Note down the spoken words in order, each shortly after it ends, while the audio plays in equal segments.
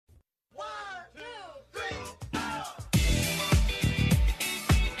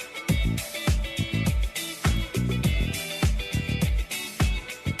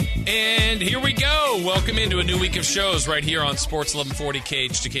And here we go. Welcome into a new week of shows right here on Sports 1140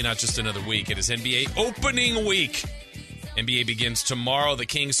 KHTK. Not just another week. It is NBA opening week. NBA begins tomorrow. The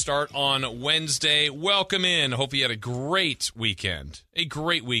Kings start on Wednesday. Welcome in. Hope you had a great weekend. A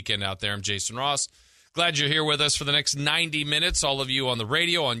great weekend out there. I'm Jason Ross. Glad you're here with us for the next 90 minutes. All of you on the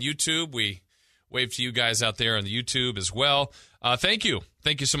radio, on YouTube. We wave to you guys out there on the YouTube as well. Thank you.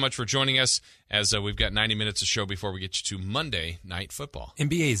 Thank you so much for joining us as we've got 90 minutes of show before we get you to Monday Night Football.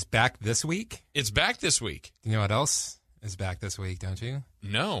 NBA is back this week? It's back this week. You know what else is back this week, don't you?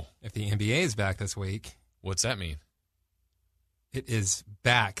 No. If the NBA is back this week. What's that mean? It is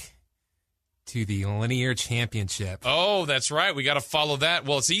back to the linear championship. Oh, that's right. We got to follow that.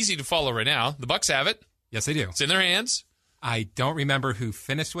 Well, it's easy to follow right now. The Bucks have it. Yes, they do. It's in their hands. I don't remember who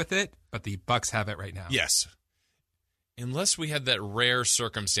finished with it, but the Bucks have it right now. Yes. Unless we had that rare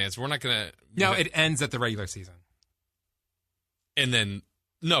circumstance. We're not going to... No, it ends at the regular season. And then...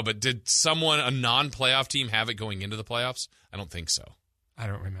 No, but did someone, a non-playoff team, have it going into the playoffs? I don't think so. I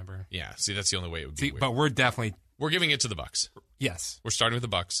don't remember. Yeah, see, that's the only way it would be weird. But we're definitely... We're giving it to the Bucks. Yes. We're starting with the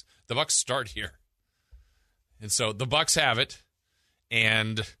Bucks. The Bucks start here. And so the Bucks have it,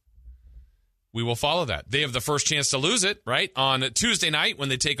 and we will follow that. They have the first chance to lose it, right, on Tuesday night when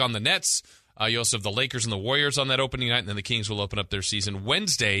they take on the Nets. You also have the Lakers and the Warriors on that opening night, and then the Kings will open up their season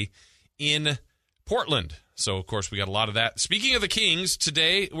Wednesday in Portland. So, of course, we got a lot of that. Speaking of the Kings,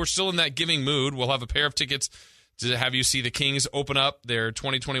 today we're still in that giving mood. We'll have a pair of tickets to have you see the Kings open up their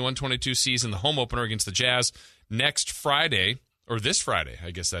 2021-22 season, the home opener against the Jazz, next Friday, or this Friday,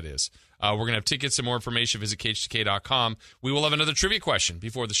 I guess that is. We're going to have tickets and more information. Visit KHTK.com. We will have another trivia question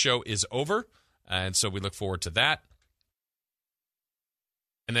before the show is over, and so we look forward to that.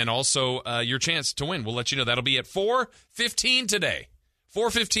 And then also your chance to win. We'll let you know. That'll be at 4:15 today.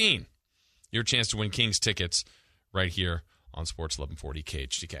 4:15. Your chance to win Kings tickets right here on Sports 1140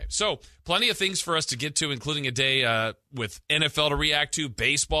 KHTK. So plenty of things for us to get to, including a day with NFL to react to.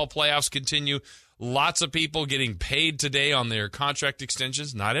 Baseball playoffs continue. Lots of people getting paid today on their contract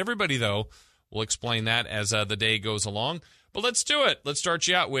extensions. Not everybody, though. We'll explain that as the day goes along. But let's do it. Let's start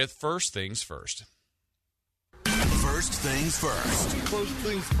you out with First Things First. First things first. First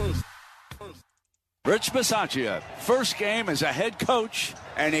things first. Rich Bisaccia, first game as a head coach,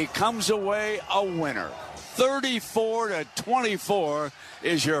 and he comes away a winner. 34-24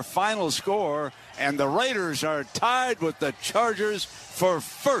 is your final score, and the Raiders are tied with the Chargers for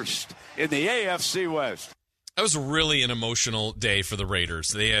first in the AFC West. That was really an emotional day for the Raiders.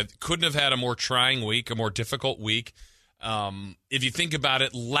 They couldn't have had a more trying week, a more difficult week. If you think about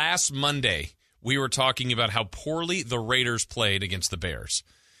it, last Monday, we were talking about how poorly the Raiders played against the Bears.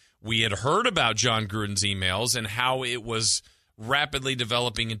 We had heard about John Gruden's emails and how it was rapidly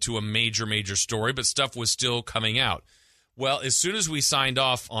developing into a major, major story, but stuff was still coming out. Well, as soon as we signed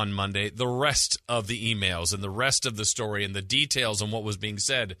off on Monday, the rest of the emails and the rest of the story and the details on what was being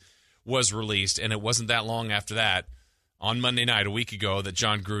said was released, and it wasn't that long after that, on Monday night, a week ago, that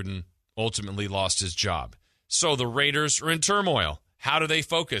John Gruden ultimately lost his job. So the Raiders are in turmoil. How do they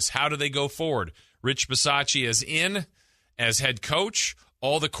focus? How do they go forward? Rich Bisaccia is in as head coach.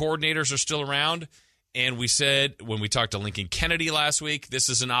 All the coordinators are still around. And we said when we talked to Lincoln Kennedy last week, this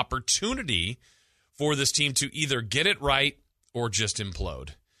is an opportunity for this team to either get it right or just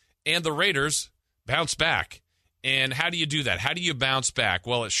implode. And the Raiders bounce back. And how do you do that? How do you bounce back?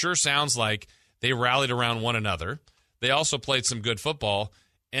 Well, it sure sounds like they rallied around one another. They also played some good football.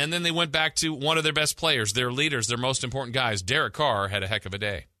 And then they went back to one of their best players, their leaders, their most important guys. Derek Carr had a heck of a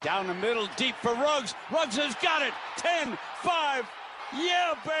day. Down the middle, deep for Ruggs. Ruggs has got it. 10-5.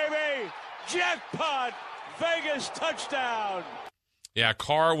 Yeah, baby. Jackpot. Vegas touchdown. Yeah,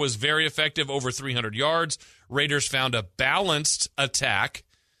 Carr was very effective, over 300 yards. Raiders found a balanced attack,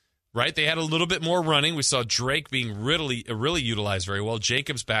 right? They had a little bit more running. We saw Drake being really utilized very well.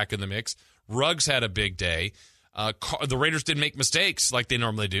 Jacobs back in the mix. Ruggs had a big day. The Raiders didn't make mistakes like they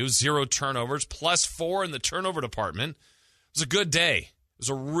normally do. 0 turnovers, +4 in the turnover department. It was a good day. It was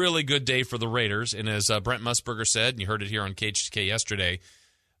a really good day for the Raiders. And as Brent Musburger said, and you heard it here on KHTK yesterday,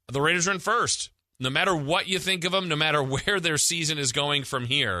 the Raiders are in first. No matter what you think of them, no matter where their season is going from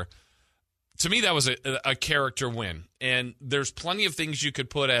here, to me that was a character win. And there's plenty of things you could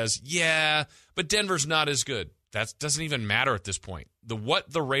put as, yeah, but Denver's not as good. That doesn't even matter at this point.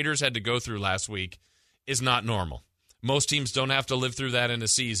 What the Raiders had to go through last week is not normal. Most teams don't have to live through that in a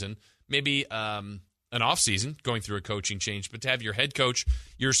season. Maybe an offseason, going through a coaching change, but to have your head coach,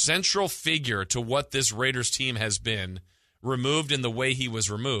 your central figure to what this Raiders team has been, removed in the way he was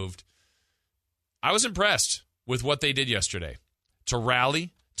removed, I was impressed with what they did yesterday. To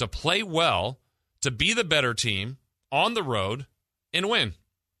rally, to play well, to be the better team on the road, and win.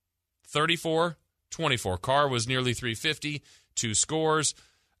 34-24. Carr was nearly 350, 2 scores,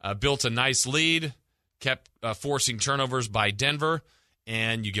 built a nice lead, kept forcing turnovers by Denver,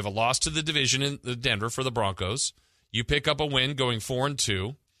 and you give a loss to the division in Denver for the Broncos. You pick up a win going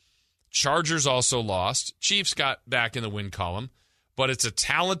 4-2. Chargers also lost. Chiefs got back in the win column, but it's a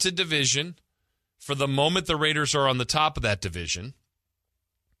talented division. For the moment, the Raiders are on the top of that division.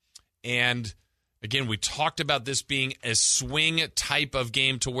 And again, we talked about this being a swing type of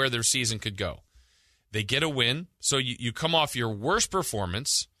game to where their season could go. They get a win, so you come off your worst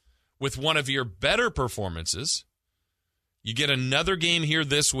performance with one of your better performances. You get another game here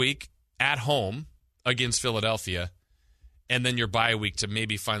this week at home against Philadelphia, and then your bye week to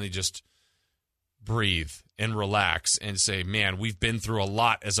maybe finally just breathe and relax and say, man, we've been through a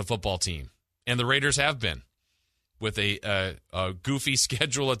lot as a football team. And the Raiders have been, with a goofy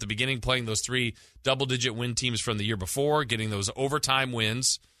schedule at the beginning, playing those 3 double-digit win teams from the year before, getting those overtime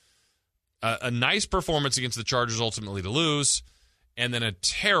wins, a nice performance against the Chargers ultimately to lose, and then a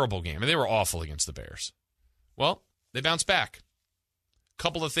terrible game. And they were awful against the Bears. Well, they bounced back. A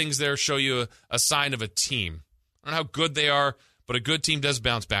couple of things there show you a sign of a team. I don't know how good they are, but a good team does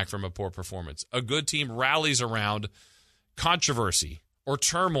bounce back from a poor performance. A good team rallies around controversy or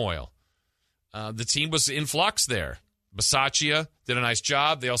turmoil. The team was in flux there. Bisaccia did a nice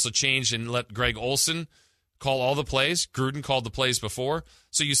job. They also changed and let Greg Olsen call all the plays. Gruden called the plays before.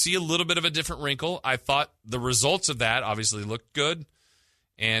 So you see a little bit of a different wrinkle. I thought the results of that obviously looked good,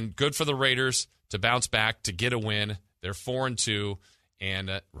 and good for the Raiders to bounce back, to get a win. They're 4-2,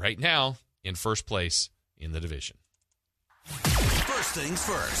 and right now in first place in the division. First things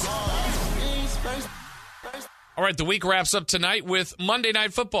first. All right, the week wraps up tonight with Monday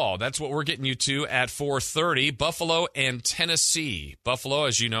Night Football. That's what we're getting you to at 4:30. Buffalo and Tennessee. Buffalo,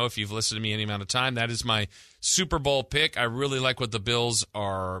 as you know, if you've listened to me any amount of time, that is my Super Bowl pick. I really like what the Bills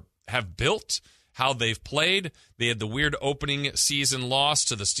have built, how they've played. They had the weird opening season loss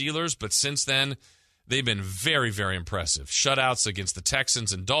to the Steelers, but since then, they've been very, very impressive. Shutouts against the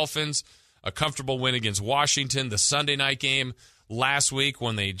Texans and Dolphins, a comfortable win against Washington, the Sunday night game last week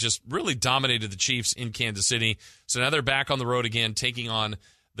when they just really dominated the Chiefs in Kansas City. So now they're back on the road again, taking on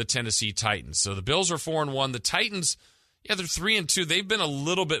the Tennessee Titans. So the Bills are 4-1. The Titans, they're 3-2. They've been a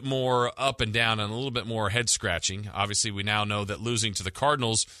little bit more up and down and a little bit more head-scratching. Obviously, we now know that losing to the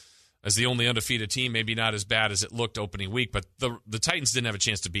Cardinals as the only undefeated team, maybe not as bad as it looked opening week, but the Titans didn't have a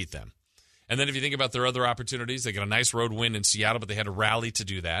chance to beat them. And then if you think about their other opportunities, they got a nice road win in Seattle, but they had to rally to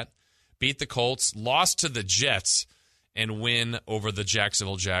do that. Beat the Colts, lost to the Jets, and win over the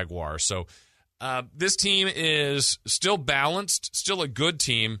Jacksonville Jaguars. So this team is still balanced, still a good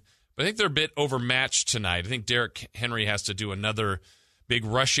team, but I think they're a bit overmatched tonight. I think Derrick Henry has to do another big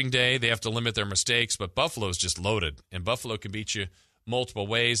rushing day. They have to limit their mistakes, but Buffalo's just loaded, and Buffalo can beat you multiple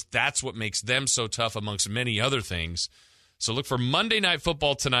ways. That's what makes them so tough amongst many other things. So look for Monday Night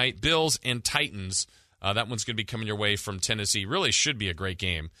Football tonight, Bills and Titans. That one's going to be coming your way from Tennessee. Really should be a great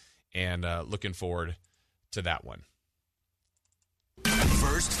game, and looking forward to that one.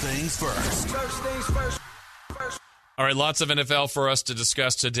 First things first. First things first. All right, lots of NFL for us to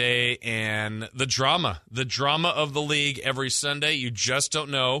discuss today, and the drama of the league every Sunday. You just don't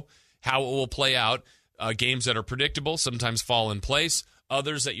know how it will play out. Games that are predictable sometimes fall in place,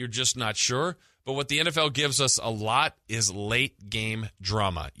 others that you're just not sure. But what the NFL gives us a lot is late game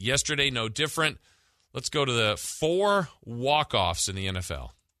drama. Yesterday, no different. Let's go to the 4 walk-offs in the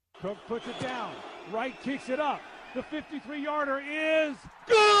NFL. Cook puts it down. Wright kicks it up. The 53-yarder is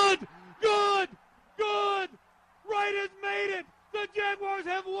good! Good! Good! Wright has made it! The Jaguars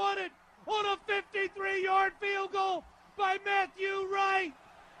have won it on a 53-yard field goal by Matthew Wright!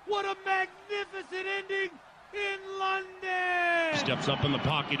 What a magnificent ending in London! Steps up in the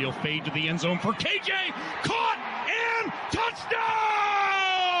pocket. He'll fade to the end zone for KJ. Caught and touchdown!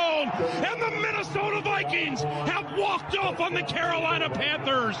 And the Minnesota Vikings have walked off on the Carolina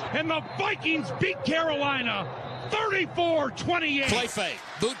Panthers. And the Vikings beat Carolina 34-28. Play fake.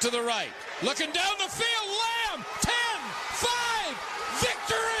 Boot to the right. Looking down the field. Lamb. 10, 5.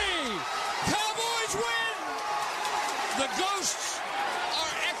 Victory! Cowboys win! The ghosts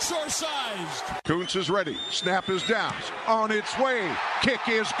are exorcised. Kuntz is ready. Snap is down. On its way. Kick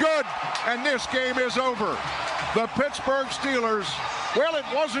is good. And this game is over. The Pittsburgh Steelers, well, it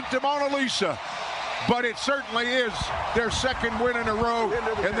wasn't the Mona Lisa, but it certainly is their second win in a row,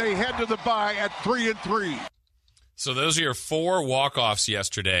 and they head to the bye at 3-3. So those are your 4 walk-offs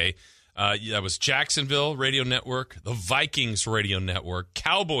yesterday. That was Jacksonville Radio Network, the Vikings Radio Network,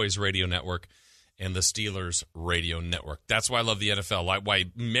 Cowboys Radio Network, and the Steelers Radio Network. That's why I love the NFL, why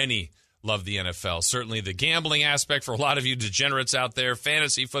many love the NFL. Certainly the gambling aspect for a lot of you degenerates out there,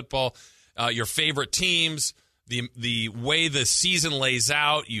 fantasy football, your favorite teams, the way the season lays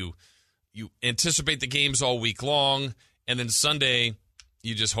out, you anticipate the games all week long, and then Sunday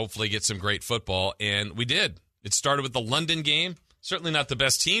you just hopefully get some great football, and we did. It started with the London game. Certainly not the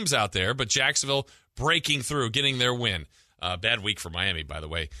best teams out there, but Jacksonville breaking through, getting their win. Bad week for Miami, by the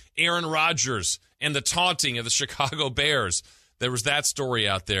way. Aaron Rodgers and the taunting of the Chicago Bears. There was that story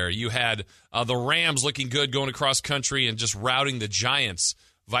out there. You had the Rams looking good going across country and just routing the Giants.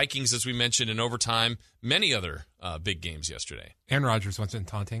 Vikings, as we mentioned, in overtime. Many other big games yesterday. Aaron Rodgers wasn't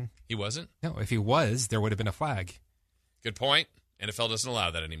taunting. He wasn't? No, if he was, there would have been a flag. Good point. NFL doesn't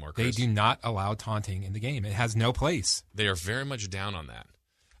allow that anymore, Chris. They do not allow taunting in the game. It has no place. They are very much down on that.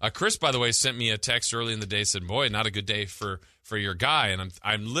 Chris, by the way, sent me a text early in the day, said, boy, not a good day for your guy. And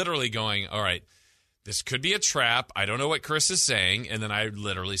I'm literally going, all right, this could be a trap. I don't know what Chris is saying. And then I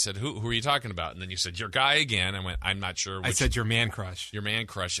literally said, who are you talking about? And then you said, your guy again. I went, I'm not sure. I said your man crush. Your man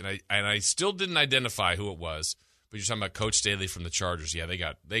crush. And I still didn't identify who it was. But you're talking about Coach Staley from the Chargers. Yeah,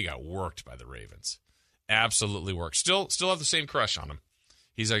 they got worked by the Ravens. Absolutely worked. Still have the same crush on him.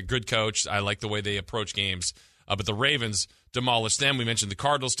 He's a good coach. I like the way they approach games. But the Ravens demolished them. We mentioned the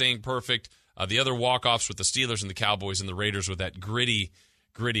Cardinals staying perfect. The other walk-offs with the Steelers and the Cowboys and the Raiders with that gritty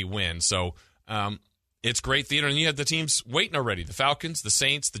win. So it's great theater. And you had the teams waiting already. The Falcons, the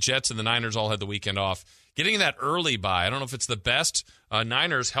Saints, the Jets, and the Niners all had the weekend off. Getting that early bye, I don't know if it's the best.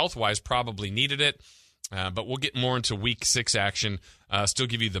 Niners, health-wise, probably needed it. But we'll get more into Week 6 action. Still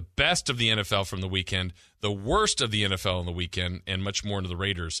give you the best of the NFL from the weekend, the worst of the NFL on the weekend, and much more into the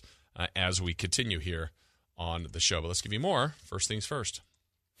Raiders as we continue here on the show. But let's give you more. First things first.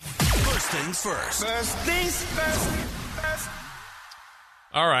 First things first. First things first.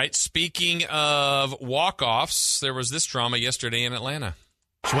 All right. Speaking of walk-offs, there was this drama yesterday in Atlanta.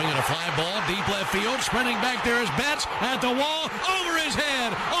 Swinging a fly ball, deep left field, sprinting back there is Betts at the wall, over his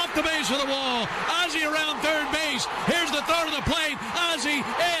head, off the base of the wall. Ozzie around third base. Here's the throw to the plate. Ozzie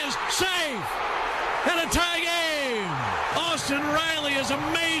is safe. And a tie game. Austin Riley is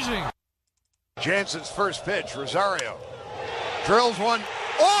amazing. Jansen's first pitch, Rosario drills one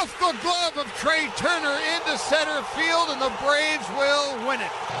off the glove of Trey Turner into center field, and the Braves will win it.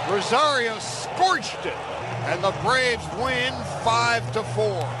 Rosario scorched it, and the Braves win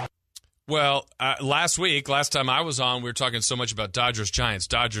 5-4. Well, last time I was on, we were talking so much about Dodgers-Giants,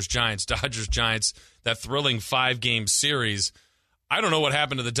 that thrilling 5-game series. I don't know what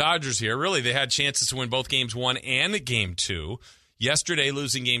happened to the Dodgers here. Really, they had chances to win both Games 1 and Game 2. Yesterday,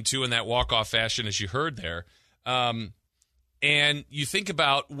 losing Game 2 in that walk-off fashion, as you heard there. And you think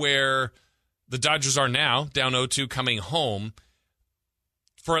about where the Dodgers are now, down 0-2, coming home.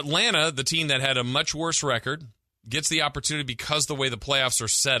 For Atlanta, the team that had a much worse record, gets the opportunity because the way the playoffs are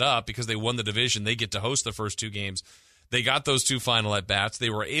set up, because they won the division, they get to host the first 2 games. They got those 2 final at-bats. They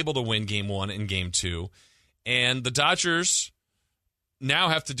were able to win Game 1 and Game 2. And the Dodgers now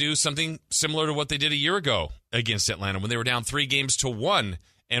have to do something similar to what they did a year ago against Atlanta when they were down 3-1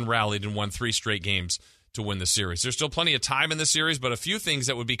 and rallied and won 3 straight games to win the series. There's still plenty of time in the series, but a few things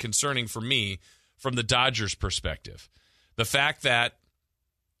that would be concerning for me from the Dodgers' perspective. The fact that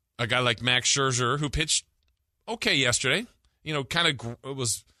a guy like Max Scherzer, who pitched okay yesterday, it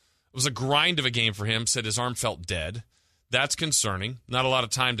was a grind of a game for him, said his arm felt dead. That's concerning. Not a lot of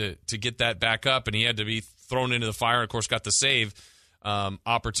time to get that back up, and he had to be thrown into the fire, and of course got the save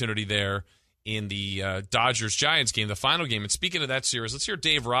opportunity there in the Dodgers-Giants game, the final game. And speaking of that series, let's hear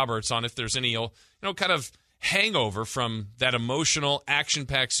Dave Roberts on if there's any kind of hangover from that emotional,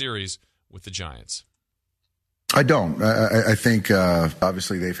 action-packed series with the Giants. I don't. I think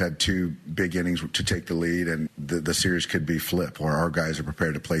obviously they've had 2 big innings to take the lead, and the series could be flipped, or our guys are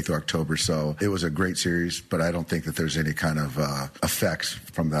prepared to play through October. So it was a great series, but I don't think that there's any kind of effects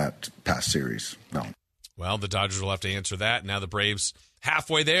from that past series. No. Well, the Dodgers will have to answer that. Now the Braves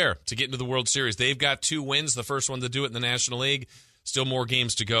halfway there to get into the World Series. They've got 2 wins, the first one to do it in the National League. Still more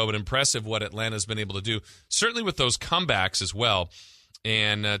games to go, but impressive what Atlanta's been able to do, certainly with those comebacks as well,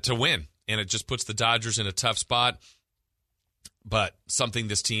 and to win. And it just puts the Dodgers in a tough spot. But something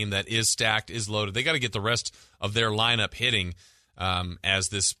this team that is stacked, is loaded. They got to get the rest of their lineup hitting as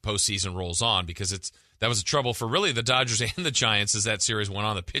this postseason rolls on, because that was a trouble for really the Dodgers and the Giants as that series went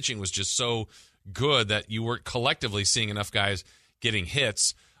on. The pitching was just so good that you weren't collectively seeing enough guys getting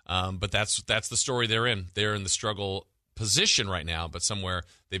hits. But that's the story they're in. They're in the struggle position right now, but somewhere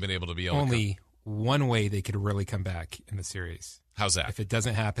they've been able to be able Only one way they could really come back in the series. How's that? If it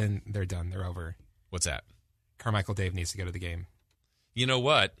doesn't happen, they're done. They're over. What's that? Carmichael Dave needs to go to the game. You know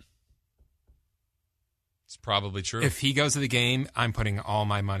what? It's probably true. If he goes to the game, I'm putting all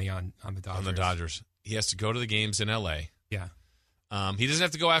my money on the Dodgers. On the Dodgers. He has to go to the games in L.A. Yeah. He doesn't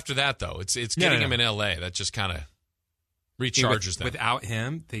have to go after that, though. It's getting him in L.A. That just kind of recharges them. Without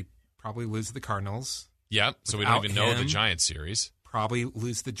him, they probably lose to the Cardinals. Yep. So we don't even know the Giants series. Probably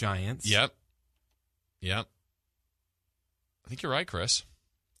lose the Giants. Yep. I think you're right, Chris.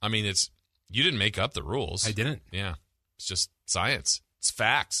 I mean, you didn't make up the rules. I didn't. Yeah. It's just science. It's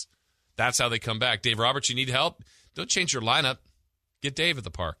facts. That's how they come back. Dave Roberts, you need help? Don't change your lineup. Get Dave at the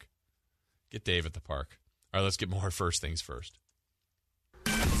park. All right, let's get more first things first.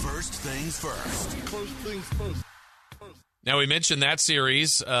 First things first. First things first. Now, we mentioned that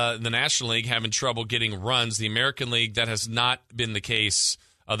series, the National League, having trouble getting runs. The American League, that has not been the case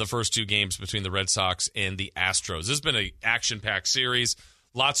of the first two games between the Red Sox and the Astros. This has been an action-packed series.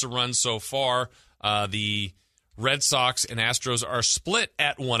 Lots of runs so far. The Red Sox and Astros are split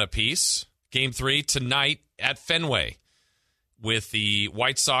at 1 apiece. Game 3 tonight at Fenway, with the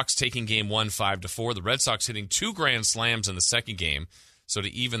White Sox taking Game 1 5-4. The Red Sox hitting 2 grand slams in the second game. So to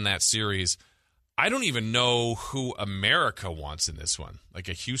even that series, I don't even know who America wants in this one. Like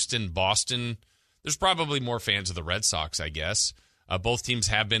a Houston, Boston. There's probably more fans of the Red Sox, I guess. Both teams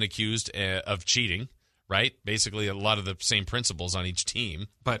have been accused of cheating, right? Basically, a lot of the same principles on each team.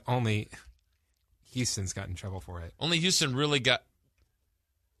 But only Houston's got in trouble for it. Only Houston really got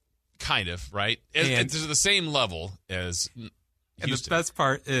kind of, right? It's to the same level as Houston. And the best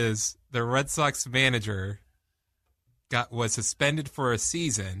part is the Red Sox manager was suspended for a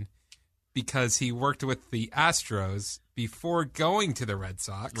season because he worked with the Astros before going to the Red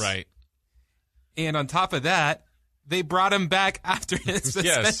Sox. Right. And on top of that, they brought him back after his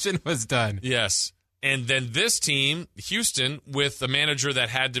suspension was done. Yes. And then this team, Houston, with the manager that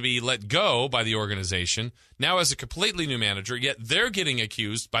had to be let go by the organization, now has a completely new manager, yet they're getting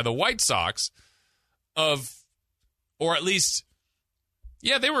accused by the White Sox of, or at least,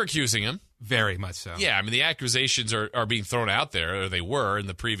 yeah, they were accusing him. Very much so. Yeah, I mean, the accusations are being thrown out there, or they were in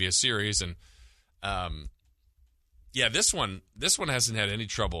the previous series. And, yeah, this one hasn't had any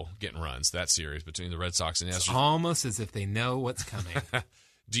trouble getting runs, that series between the Red Sox and the Astros. It's almost as if they know what's coming.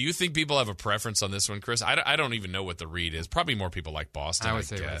 Do you think people have a preference on this one, Chris? I don't even know what the read is. Probably more people like Boston, I would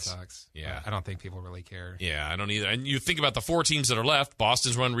say guess. Red Sox. Yeah. I don't think people really care. Yeah, I don't either. And you think about the 4 teams that are left.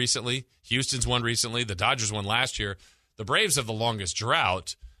 Boston's won recently. Houston's won recently. The Dodgers won last year. The Braves have the longest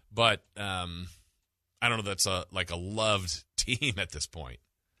drought, but I don't know that's a loved team at this point.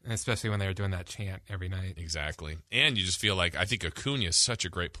 Especially when they were doing that chant every night. Exactly. And you just feel like, I think Acuna is such a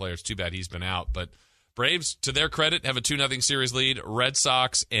great player. It's too bad he's been out. But Braves, to their credit, have a 2-0 series lead. Red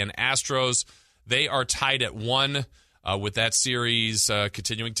Sox and Astros, they are tied at 1 with that series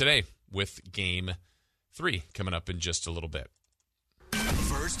continuing today with Game 3 coming up in just a little bit.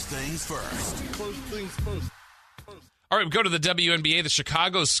 First things first. First things first. All right, we go to the WNBA. The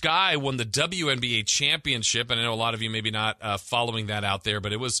Chicago Sky won the WNBA championship, and I know a lot of you maybe not following that out there,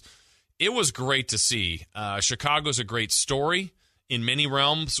 but it was great to see. Chicago's a great story in many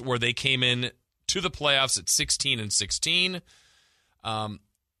realms, where they came in to the playoffs at 16-16.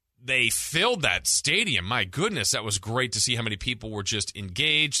 They filled that stadium. My goodness, that was great to see how many people were just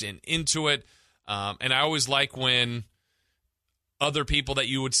engaged and into it. And I always like when other people that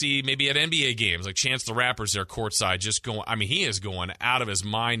you would see maybe at NBA games, like Chance the Rapper's there courtside, just going, I mean, he is going out of his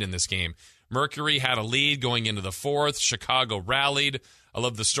mind in this game. Mercury had a lead going into the 4th. Chicago rallied. I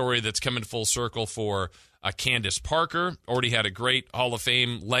love the story that's coming full circle for Candace Parker. Already had a great Hall of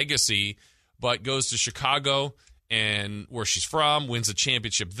Fame legacy, but goes to Chicago and where she's from, wins a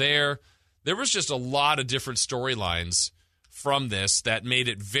championship there. There was just a lot of different storylines from this that made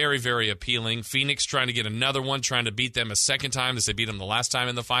it very, very appealing. Phoenix trying to get another one, trying to beat them a second time as they beat them the last time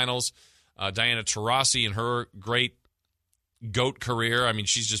in the finals. Diana Taurasi and her great GOAT career. I mean,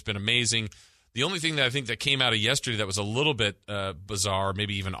 she's just been amazing. The only thing that I think that came out of yesterday that was a little bit bizarre,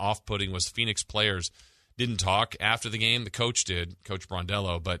 maybe even off-putting, was Phoenix players didn't talk after the game. The coach did, Coach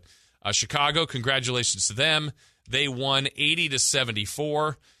Brondello. But Chicago, congratulations to them. They won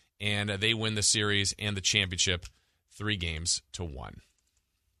 80-74, and they win the series and the championship 3-1.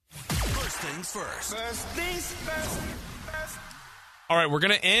 First things first. First things first. All right, we're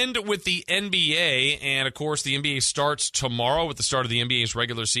going to end with the NBA, and of course the NBA starts tomorrow with the start of the NBA's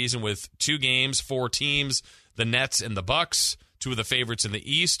regular season with 2 games, 4 teams, the Nets and the Bucks, 2 of the favorites in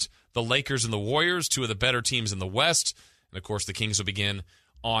the East, the Lakers and the Warriors, 2 of the better teams in the West, and of course the Kings will begin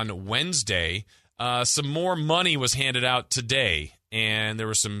on Wednesday. Some more money was handed out today, and there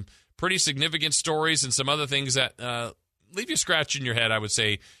were some pretty significant stories and some other things that leave you scratching your head, I would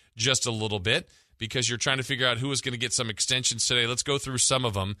say, just a little bit, because you're trying to figure out who is going to get some extensions today. Let's go through some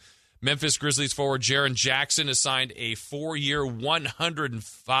of them. Memphis Grizzlies forward Jaren Jackson has signed a 4-year,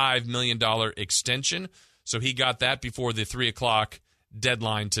 $105 million extension. So he got that before the 3 o'clock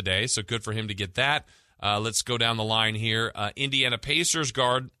deadline today. So good for him to get that. Let's go down the line here. Indiana Pacers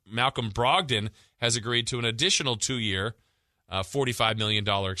guard Malcolm Brogdon has agreed to an additional 2-year, $45 million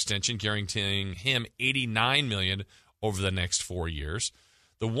extension, guaranteeing him $89 million over the next 4 years.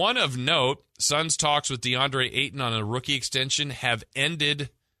 The one of note, Suns talks with DeAndre Ayton on a rookie extension have ended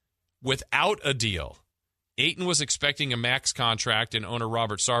without a deal. Ayton was expecting a max contract, and owner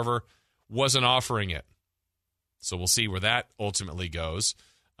Robert Sarver wasn't offering it. So we'll see where that ultimately goes.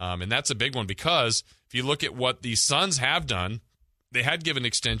 And that's a big one because if you look at what the Suns have done, they had given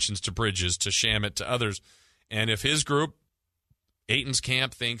extensions to Bridges, to Shamet, to others. And if his group, Ayton's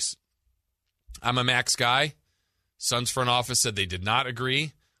camp, thinks, I'm a max guy, Suns front office said they did not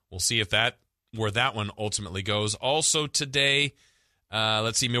agree. We'll see if where that one ultimately goes. Also today,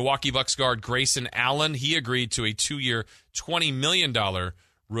 let's see, Milwaukee Bucks guard Grayson Allen. He agreed to a 2-year, $20 million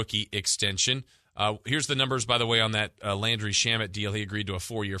rookie extension. Here's the numbers, by the way, on that Landry Shamet deal. He agreed to a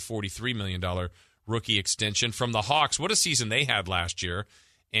 4-year, $43 million rookie extension. From the Hawks, what a season they had last year.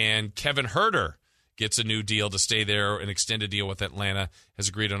 And Kevin Huerter gets a new deal to stay there, an extended deal with Atlanta, has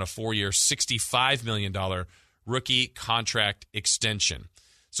agreed on a 4-year, $65 million rookie contract extension.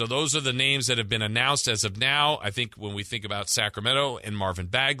 So those are the names that have been announced as of now. I think when we think about Sacramento and Marvin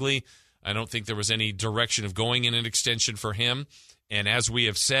Bagley, I don't think there was any direction of going in an extension for him. And as we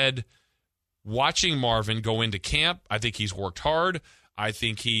have said, watching Marvin go into camp, I think he's worked hard. I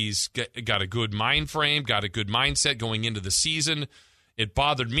think he's got a good mind frame, got a good mindset going into the season. It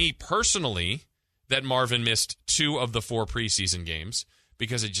bothered me personally that Marvin missed 2 of the 4 preseason games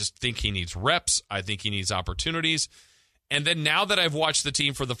because I just think he needs reps. I think he needs opportunities. And then now that I've watched the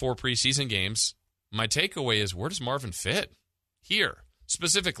team for the 4 preseason games, my takeaway is, where does Marvin fit? Here,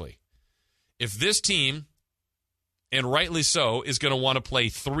 specifically. If this team, and rightly so, is going to want to play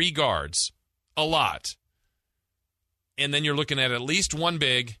 3 guards a lot, and then you're looking at least 1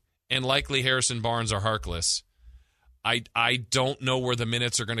 big and likely Harrison Barnes or Harkless, I don't know where the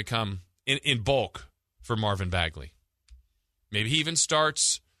minutes are going to come in bulk for Marvin Bagley. Maybe he even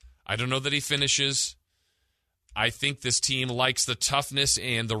starts. I don't know that he finishes. I think this team likes the toughness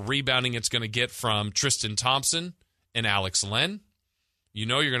and the rebounding it's going to get from Tristan Thompson and Alex Len. You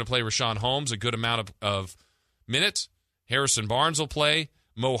know you're going to play Rashawn Holmes a good amount of minutes. Harrison Barnes will play.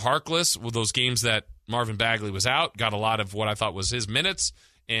 Mo Harkless, with those games that Marvin Bagley was out, got a lot of what I thought was his minutes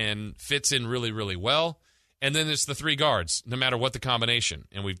and fits in really, really well. And then it's the 3 guards, no matter what the combination.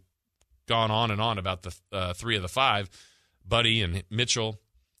 And we've gone on and on about the 3 of the 5, Buddy and Mitchell,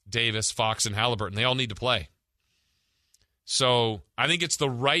 Davis, Fox, and Halliburton. They all need to play. So I think it's the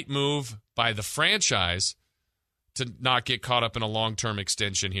right move by the franchise to not get caught up in a long-term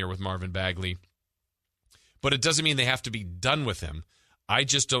extension here with Marvin Bagley. But it doesn't mean they have to be done with him. I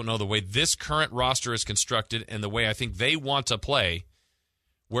just don't know the way this current roster is constructed and the way I think they want to play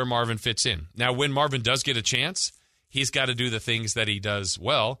where Marvin fits in. Now, when Marvin does get a chance, he's got to do the things that he does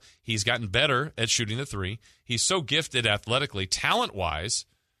well. He's gotten better at shooting the 3. He's so gifted athletically, talent-wise.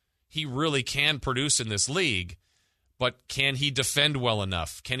 He really can produce in this league. But can he defend well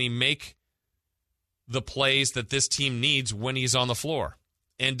enough? Can he make the plays that this team needs when he's on the floor?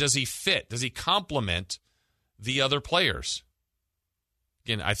 And does he fit? Does he complement the other players?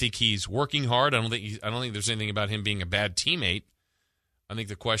 Again, I think he's working hard. I don't think there's anything about him being a bad teammate. I think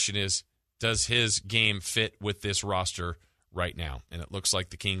the question is, does his game fit with this roster right now? And it looks like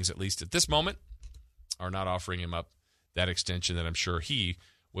the Kings, at least at this moment, are not offering him up that extension that I'm sure he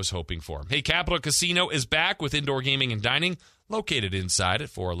was hoping for. Hey, Capital Casino is back with indoor gaming and dining, located inside at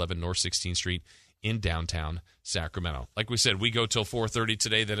 411 North 16th Street in downtown Sacramento. Like we said, we go till 4:30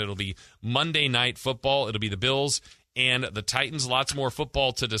 today. Then it'll be Monday Night Football. It'll be the Bills and the Titans. Lots more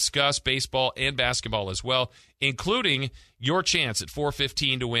football to discuss, baseball and basketball as well, including your chance at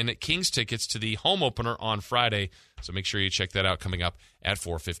 4:15 to win Kings tickets to the home opener on Friday. So make sure you check that out coming up at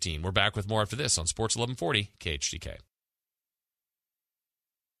 4:15. We're back with more after this on Sports 1140 KHTK.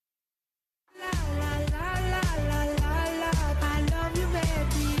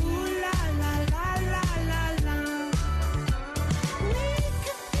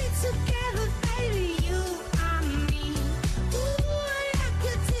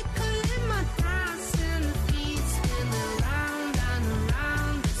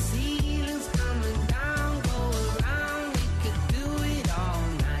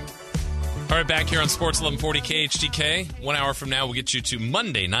 All right, back here on Sports 1140 KHTK. 1 hour from now, we'll get you to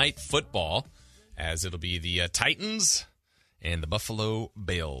Monday Night Football, as it'll be the Titans and the Buffalo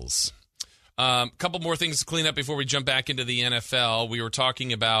Bills. Couple more things to clean up before we jump back into the NFL. We were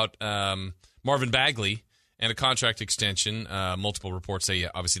talking about Marvin Bagley and a contract extension. Multiple reports say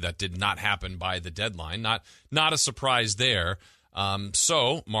obviously that did not happen by the deadline. Not a surprise there.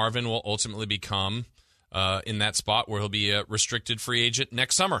 So Marvin will ultimately become in that spot where he'll be a restricted free agent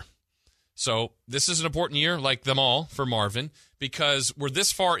next summer. So this is an important year, like them all, for Marvin, because we're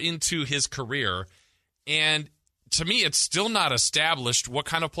this far into his career, and to me, it's still not established what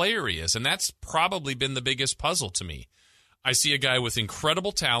kind of player he is, and that's probably been the biggest puzzle to me. I see a guy with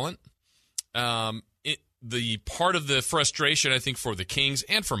incredible talent. The part of the frustration, I think, for the Kings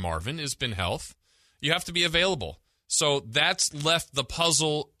and for Marvin has been health. You have to be available. So that's left the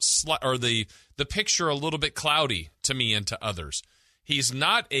puzzle or the picture a little bit cloudy to me and to others. He's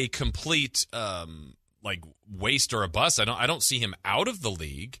not a complete waste or a bust. I don't see him out of the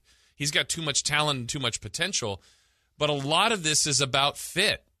league. He's got too much talent and too much potential. But a lot of this is about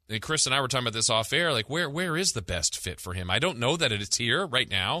fit. And Chris and I were talking about this off air. Like, where is the best fit for him? I don't know that it's here right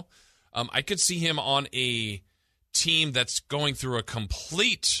now. I could see him on a team that's going through a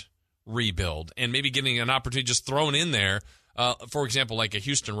complete rebuild and maybe getting an opportunity just thrown in there. For example, like a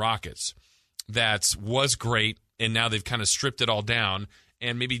Houston Rockets that was great, and now they've kind of stripped it all down,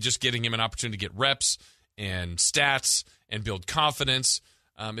 and maybe just getting him an opportunity to get reps and stats and build confidence.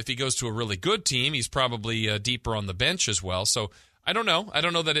 If he goes to a really good team, he's probably deeper on the bench as well. So I don't know. I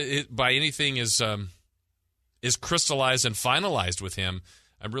don't know that it by anything is crystallized and finalized with him.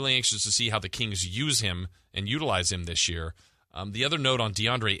 I'm really anxious to see how the Kings use him and utilize him this year. The other note on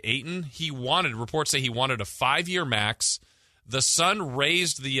DeAndre Ayton, reports say he wanted a 5-year max. The Sun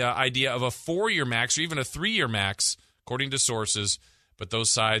raised the idea of a 4-year max or even a 3-year max, according to sources, but those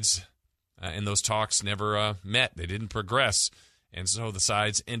sides and those talks never met. They didn't progress. And so the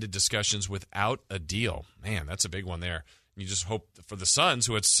sides ended discussions without a deal. Man, that's a big one there. You just hope for the Suns,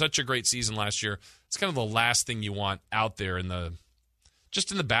 who had such a great season last year, it's kind of the last thing you want out there in the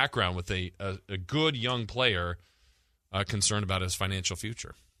background with a good young player concerned about his financial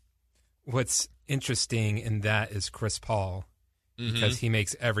future. What's interesting in that is Chris Paul, because he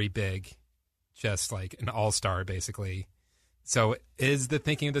makes every big just like an all-star, basically. So is the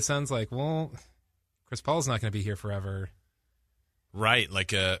thinking of the Suns like, well, Chris Paul's not going to be here forever? Right.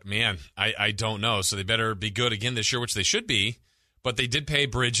 I don't know. So they better be good again this year, which they should be. But they did pay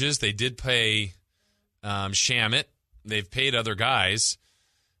Bridges. They did pay Shamet. They've paid other guys.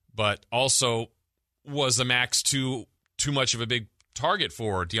 But also was the max too much of a big target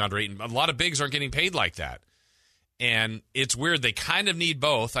for DeAndre Ayton? A lot of bigs aren't getting paid like that. And it's weird. They kind of need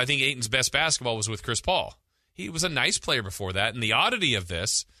both. I think Ayton's best basketball was with Chris Paul. He was a nice player before that. And the oddity of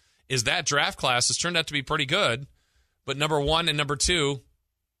this is that draft class has turned out to be pretty good. But number 1 and number 2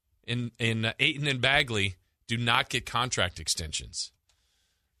 in Ayton and Bagley do not get contract extensions.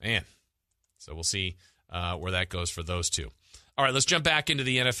 Man. So we'll see where that goes for those two. All right, let's jump back into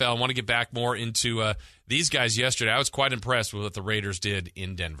the NFL. I want to get back more into these guys yesterday. I was quite impressed with what the Raiders did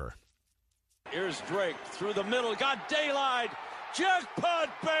in Denver. Here's Drake through the middle. Got daylight. Jackpot,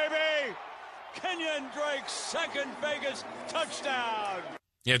 baby! Kenyon Drake's second Vegas touchdown.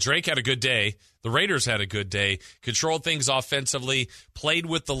 Yeah, Drake had a good day. The Raiders had a good day. Controlled things offensively, played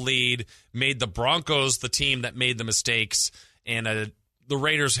with the lead, made the Broncos the team that made the mistakes, and the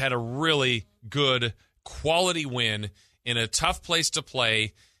Raiders had a really good quality win in a tough place to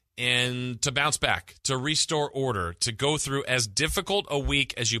play and to bounce back, to restore order, to go through as difficult a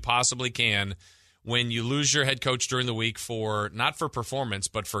week as you possibly can when you lose your head coach during the week not for performance,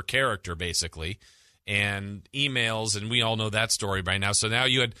 but for character, basically, and emails, and we all know that story by now. So now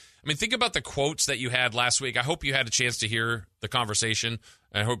think about the quotes that you had last week. I hope you had a chance to hear the conversation.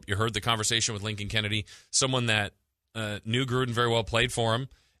 I hope you heard the conversation with Lincoln Kennedy, someone that knew Gruden very well, played for him,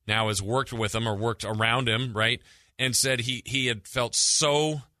 now has worked with him or worked around him, right? And said he had felt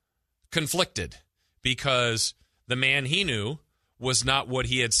so conflicted because the man he knew was not what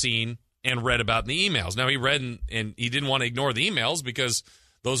he had seen and read about in the emails. Now, he read and he didn't want to ignore the emails because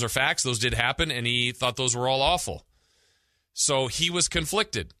those are facts. Those did happen, and he thought those were all awful. So he was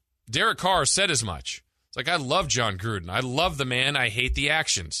conflicted. Derek Carr said as much. It's like, I love John Gruden. I love the man. I hate the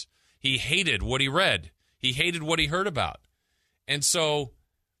actions. He hated what he read. He hated what he heard about. And so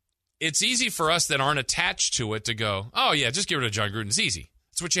it's easy for us that aren't attached to it to go, oh, yeah, just get rid of John Gruden. It's easy.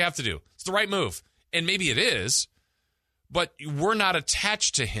 It's what you have to do. It's the right move. And maybe it is, but we're not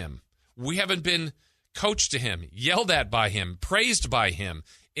attached to him. We haven't been coached to him, yelled at by him, praised by him,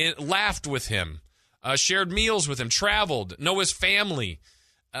 laughed with him, shared meals with him, traveled, know his family.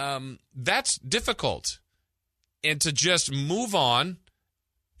 That's difficult. And to just move on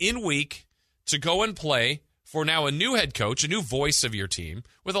in week, to go and play for now a new head coach, a new voice of your team,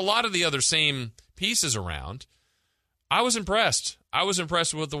 with a lot of the other same pieces around. I was impressed. I was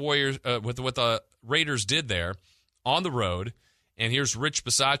impressed with the Warriors, with what the Raiders did there on the road. And here's Rich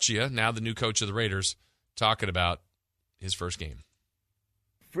Bisaccia, now the new coach of the Raiders, talking about his first game.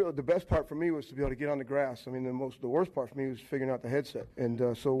 The best part for me was to be able to get on the grass. I mean, the worst part for me was figuring out the headset.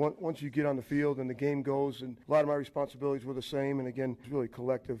 And so once you get on the field and the game goes, and a lot of my responsibilities were the same. And again, it's really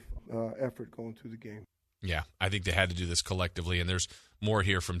collective effort going through the game. Yeah, I think they had to do this collectively, and there's more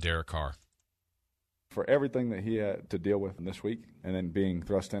here from Derek Carr. For everything that he had to deal with this week, and then being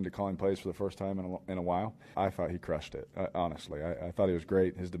thrust into calling plays for the first time in a while, I thought he crushed it. Honestly, I thought he was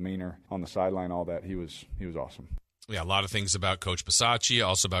great. His demeanor on the sideline, all that, he was awesome. Yeah, a lot of things about Coach Bisaccia,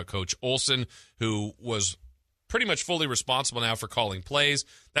 also about Coach Olson, who was pretty much fully responsible now for calling plays.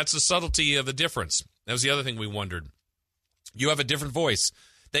 That's the subtlety of the difference. That was the other thing we wondered. You have a different voice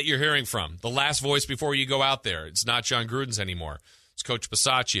that you're hearing from. The last voice before you go out there. It's not John Gruden's anymore. It's Coach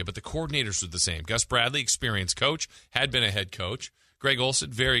Bisaccia, but the coordinators were the same. Gus Bradley, experienced coach, had been a head coach. Greg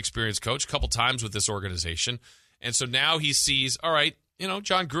Olson, very experienced coach, a couple times with this organization. And so now he sees, all right,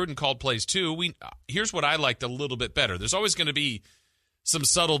 John Gruden called plays too. Here's what I liked a little bit better. There's always going to be some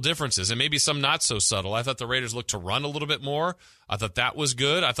subtle differences and maybe some not so subtle. I thought the Raiders looked to run a little bit more. I thought that was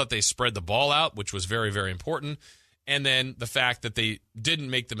good. I thought they spread the ball out, which was very, very important. And then the fact that they didn't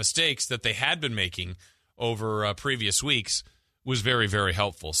make the mistakes that they had been making over previous weeks was very, very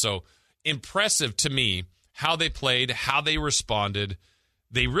helpful. So impressive to me how they played, how they responded.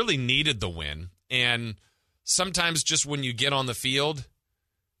 They really needed the win. And sometimes just when you get on the field,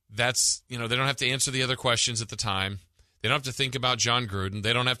 that's, they don't have to answer the other questions at the time. They don't have to think about John Gruden.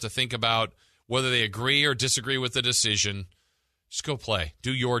 They don't have to think about whether they agree or disagree with the decision. Just go play.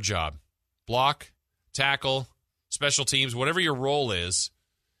 Do your job. Block, tackle, special teams, whatever your role is,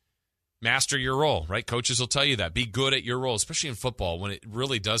 master your role, right? Coaches will tell you that. Be good at your role, especially in football when it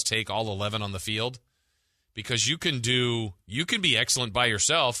really does take all 11 on the field, because you can be excellent by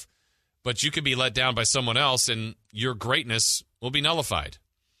yourself, but you could be let down by someone else and your greatness will be nullified.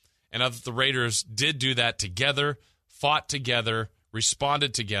 And the Raiders did do that together, fought together,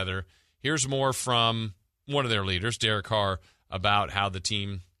 responded together. Here's more from one of their leaders, Derek Carr, about how the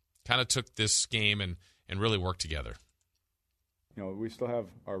team kind of took this game and really worked together. We still have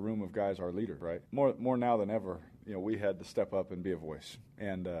our room of guys, our leaders, right? More now than ever, we had to step up and be a voice.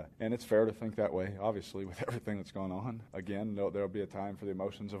 And it's fair to think that way, obviously, with everything that's going on. Again, there'll be a time for the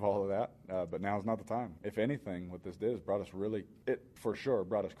emotions of all of that, but now's not the time. If anything, what this did is brought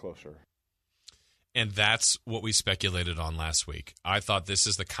us closer. And that's what we speculated on last week. I thought this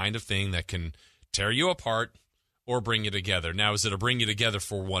is the kind of thing that can tear you apart or bring you together. Now, is it a bring you together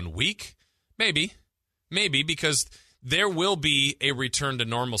for 1 week? Maybe, because there will be a return to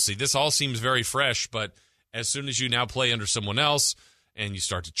normalcy. This all seems very fresh, but as soon as you now play under someone else and you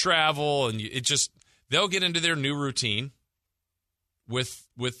start to travel, and they'll get into their new routine with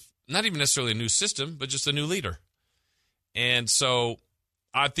not even necessarily a new system, but just a new leader. And so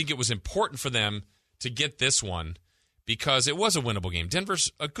I think it was important for them to get this one because it was a winnable game.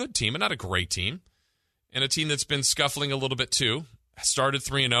 Denver's a good team, and not a great team, and a team that's been scuffling a little bit too. Started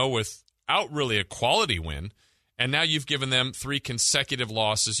 3-0 without really a quality win. And now you've given them 3 consecutive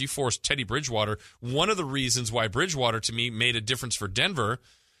losses. You forced Teddy Bridgewater. One of the reasons why Bridgewater, to me, made a difference for Denver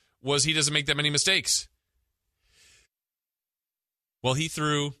was he doesn't make that many mistakes. Well, he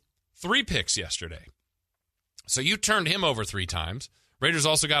threw 3 picks yesterday. So you turned him over 3 times. Raiders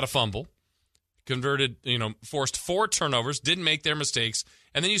also got a fumble. Forced 4 turnovers, didn't make their mistakes.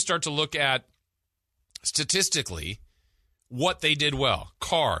 And then you start to look at, statistically, what they did well.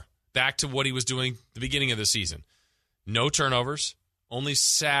 Carr, back to what he was doing the beginning of the season. No turnovers, only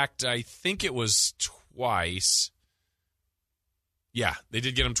sacked, I think it was twice. Yeah, they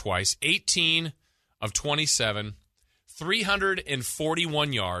did get him twice. 18 of 27,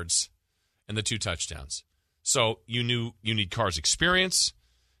 341 yards, and the 2 touchdowns. So you need Carr's experience,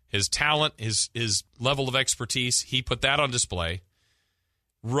 his talent, his level of expertise. He put that on display.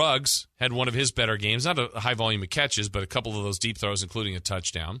 Ruggs had one of his better games, not a high volume of catches, but a couple of those deep throws, including a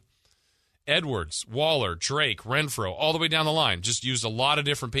touchdown. Edwards, Waller, Drake, Renfro, all the way down the line. Just used a lot of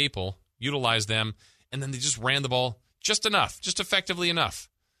different people, utilized them, and then they just ran the ball just enough, just effectively enough.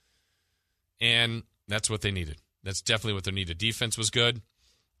 And that's what they needed. That's definitely what they needed. Defense was good,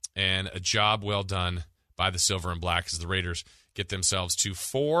 and a job well done by the Silver and Black as the Raiders get themselves to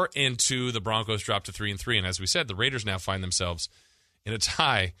 4-2. The Broncos drop to 3-3. And as we said, the Raiders now find themselves in a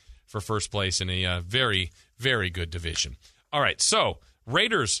tie for first place in a very, very good division. All right, so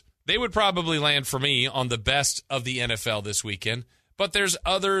Raiders, they would probably land for me on the best of the NFL this weekend, but there's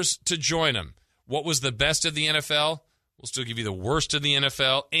others to join them. what was the best of the NFL? We'll still give you the worst of the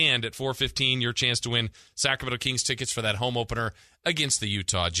NFL. And at 4:15, your chance to win Sacramento Kings tickets for that home opener against the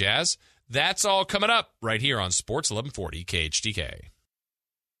Utah Jazz. That's all coming up right here on Sports 1140 KHTK.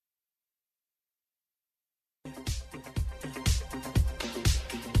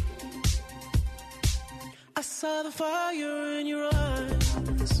 I saw the fire in your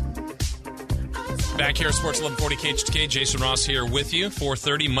eyes. Back here at Sports 1140 KHTK, Jason Ross here with you.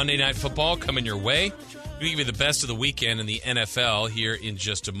 4:30 Monday Night Football coming your way. We give you the best of the weekend in the NFL here in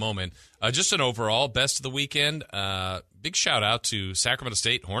just a moment. Just an overall best of the weekend. Big shout out to Sacramento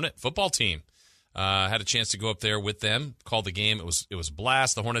State Hornet football team. Had a chance to go up there with them, call the game. It was a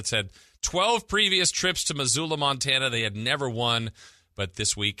blast. The Hornets had 12 previous trips to Missoula, Montana. They had never won, but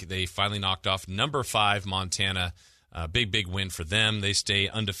this week they finally knocked off number 5 Montana. Big win for them. They stay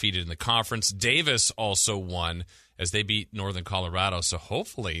undefeated in the conference. Davis also won as they beat Northern Colorado. So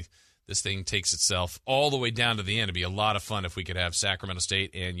hopefully this thing takes itself all the way down to the end. It'd be a lot of fun if we could have Sacramento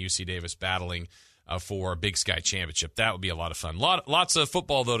State and UC Davis battling for a Big Sky Championship. That would be a lot of fun. Lots of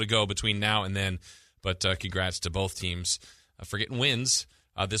football, though, to go between now and then. But congrats to both teams for getting wins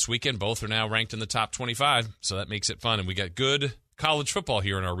this weekend. Both are now ranked in the top 25, so that makes it fun. And we got good college football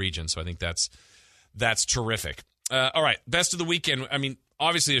here in our region, so I think that's terrific. All right, best of the weekend. I mean,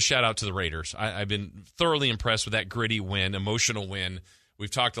 obviously a shout-out to the Raiders. I've been thoroughly impressed with that gritty win, emotional win. We've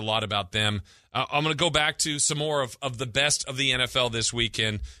talked a lot about them. I'm going to go back to some more of the best of the NFL this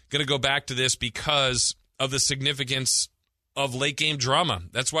weekend. Going to go back to this because of the significance of late-game drama.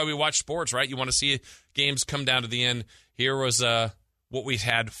 That's why we watch sports, right? You want to see games come down to the end. Here was what we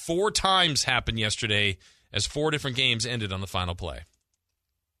had 4 times happen yesterday as 4 different games ended on the final play.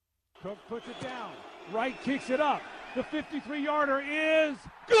 Cook puts it down. Wright kicks it up. The 53-yarder is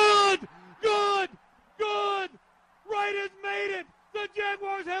good! Wright has made it! The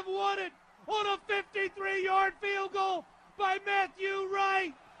Jaguars have won it on a 53-yard field goal by Matthew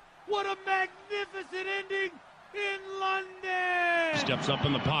Wright. What a magnificent ending in London. Steps up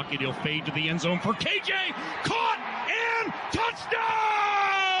in the pocket. He'll fade to the end zone for KJ. Caught and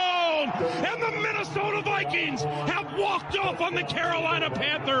touchdown! And the Minnesota Vikings have walked off on the Carolina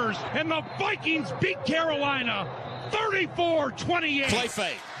Panthers. And the Vikings beat Carolina 34-28. Play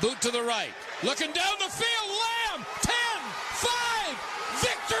fake. Boot to the right. Looking down the field. Lamb. 10, 5.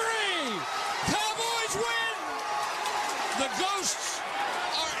 Victory! Cowboys win! The ghosts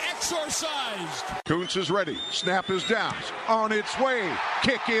are exorcised. Kuntz is ready. Snap is down. On its way.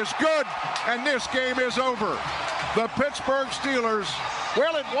 Kick is good. And this game is over. The Pittsburgh Steelers,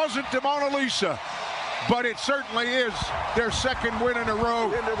 well, it wasn't the Mona Lisa, but it certainly is their second win in a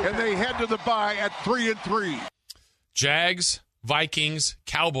row, and they head to the bye at 3-3. Jags, Vikings,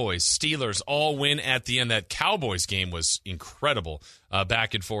 Cowboys, Steelers all win at the end. That Cowboys game was incredible.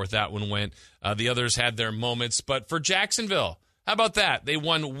 Back and forth that one went. The others had their moments. But for Jacksonville, how about that? They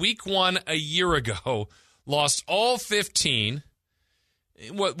won week 1 a year ago, lost all 15.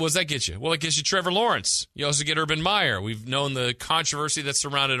 What does that get you? Well, it gets you Trevor Lawrence. You also get Urban Meyer. We've known the controversy that's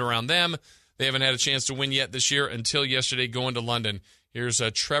surrounded around them. They haven't had a chance to win yet this year until yesterday going to London. Here's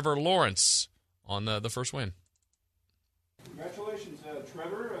Trevor Lawrence on the first win. Congratulations,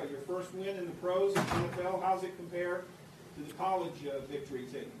 Trevor. Your first win in the pros in the NFL. How's it compare to the college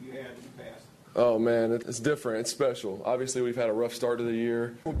victories that you had in the past? Oh, man, it's different. It's special. Obviously, we've had a rough start to the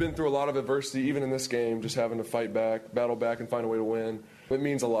year. We've been through a lot of adversity, even in this game, just having to fight back, battle back, and find a way to win. It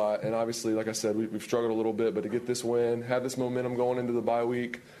means a lot, and obviously, like I said, we've struggled a little bit, but to get this win, have this momentum going into the bye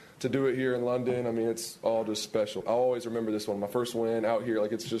week, to do it here in London, I mean, it's all just special. I'll always remember this one, my first win out here.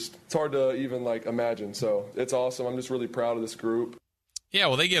 Like, it's hard to even, imagine. So it's awesome. I'm just really proud of this group. Yeah,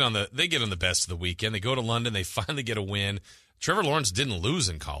 well, they get on the best of the weekend. They go to London. They finally get a win. Trevor Lawrence didn't lose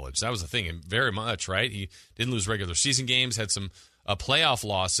in college. That was the thing, and very much, right? He didn't lose regular season games, had some playoff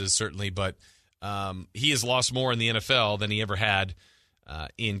losses, certainly, but he has lost more in the NFL than he ever had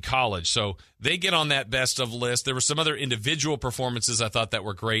in college. So they get on that best of list. There were some other individual performances I thought that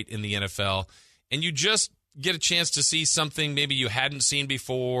were great in the NFL, and you just get a chance to see something maybe you hadn't seen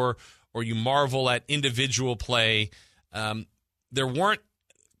before, or you marvel at individual play. There weren't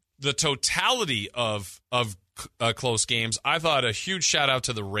the totality of close games. I thought a huge shout out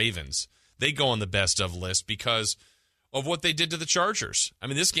to the Ravens. They go on the best of list because of what they did to the Chargers. I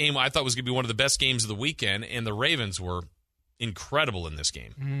mean, this game I thought was going to be one of the best games of the weekend, and the Ravens were incredible in this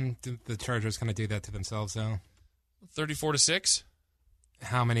game. The Chargers kind of do that to themselves, though. 34-6.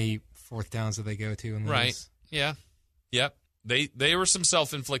 How many fourth downs did they go to? In right. Yeah. Yep. They were some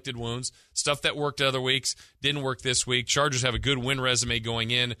self-inflicted wounds. Stuff that worked other weeks didn't work this week. Chargers have a good win resume going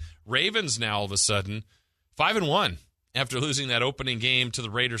in. Ravens now all of a sudden 5-1. after losing that opening game to the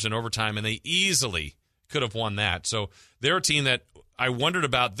Raiders in overtime, and they easily could have won that. So they're a team that I wondered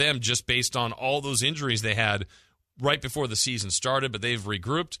about them just based on all those injuries they had right before the season started, but they've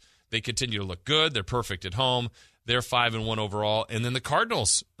regrouped. They continue to look good. They're perfect at home. They're 5-1 overall. And then the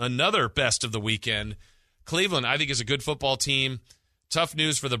Cardinals, another best of the weekend. Cleveland, I think, is a good football team. Tough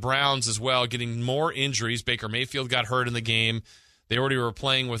news for the Browns as well, getting more injuries. Baker Mayfield got hurt in the game. They already were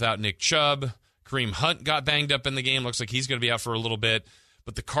playing without Nick Chubb. Kareem Hunt got banged up in the game. Looks like he's going to be out for a little bit.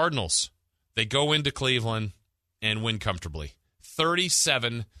 But the Cardinals, they go into Cleveland and win comfortably.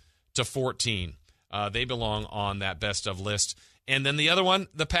 37-14. They belong on that best of list. And then the other one,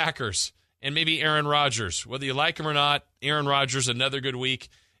 the Packers, and maybe Aaron Rodgers. Whether you like him or not, Aaron Rodgers, another good week,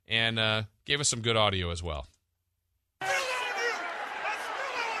 and gave us some good audio as well.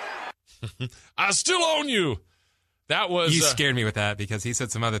 I still own you. That was you scared me with that because he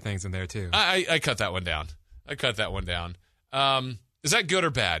said some other things in there too. I cut that one down. Is that good or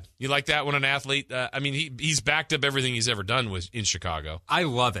bad? You like that when an athlete? I mean, he's backed up everything he's ever done in Chicago. I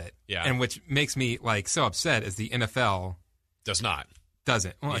love it. Yeah, and which makes me so upset is the NFL doesn't.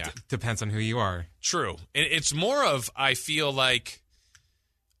 Well, yeah. It depends on who you are. True. It's more of, I feel like,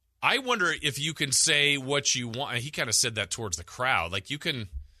 I wonder if you can say what you want. He kind of said that towards the crowd. Like, you can,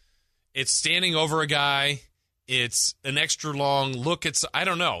 it's standing over a guy. It's an extra long look. I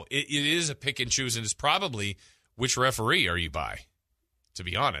don't know. It is a pick and choose, and it's probably which referee are you by, to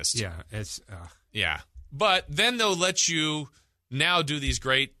be honest. Yeah. Yeah. But then they'll let you now do these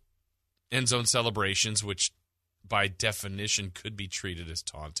great end zone celebrations, which by definition could be treated as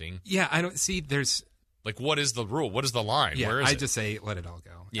taunting. Yeah, I don't see there's... Like, what is the rule? What is the line? Yeah, Where is I it? just say let it all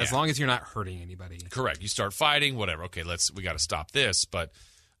go. Yeah. As long as you're not hurting anybody. Correct. You start fighting, whatever. Okay, we got to stop this. But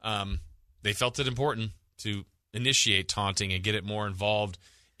they felt it important to initiate taunting and get it more involved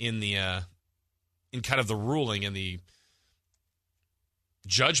in the in kind of the ruling and the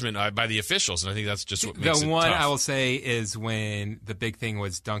judgment by the officials. And I think that's just what makes it The one tough. I will say is when the big thing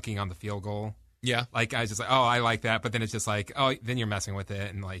was dunking on the field goal. Yeah. Like, I was just like, oh, I like that. But then it's just like, oh, then you're messing with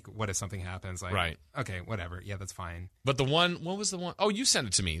it. And, like, what if something happens? Like, right. Okay, whatever. Yeah, that's fine. But the one, what was the one? Oh, you sent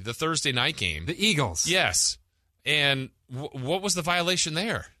it to me. The Thursday night game. The Eagles. Yes. And what was the violation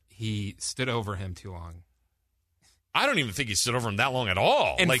there? He stood over him too long. I don't even think he stood over him that long at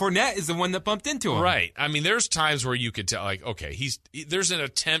all. And Fournette is the one that bumped into him. Right. I mean, there's times where you could tell, like, okay, there's an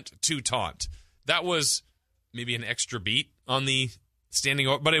attempt to taunt. That was maybe an extra beat on the standing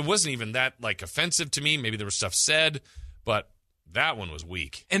over, but it wasn't even that, like, offensive to me. Maybe there was stuff said, but that one was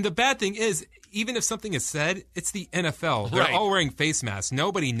weak. And the bad thing is, even if something is said, it's the NFL. They're Right. all wearing face masks.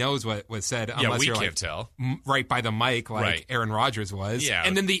 Nobody knows what was said unless we you're can't like tell. Right by the mic, like Right. Aaron Rodgers was. Yeah.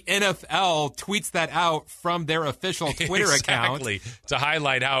 And then the NFL tweets that out from their official Twitter account. Exactly. To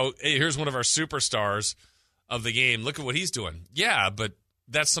highlight how, hey, here's one of our superstars of the game. Look at what he's doing. Yeah, but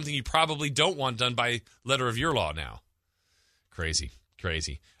that's something you probably don't want done by letter of your law now. Crazy.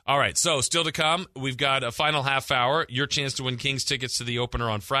 All right, so still to come, we've got a final half hour, your chance to win Kings tickets to the opener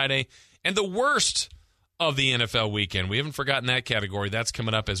on Friday, and the worst of the NFL weekend. We haven't forgotten that category. That's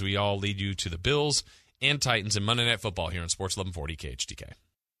coming up as we all lead you to the Bills and Titans in Monday Night Football here on Sports 1140 KHTK.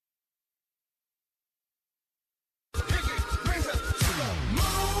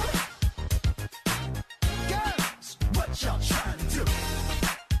 What y'all trying to do?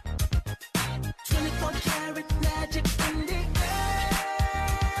 24 karat magic in the air.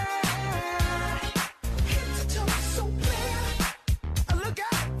 Head to toe so clear. Look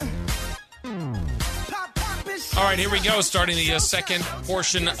out. Pop, pop is All right, here we go. Starting the second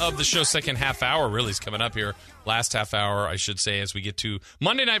portion of the show, second half hour really is coming up here. Last half hour, I should say, as we get to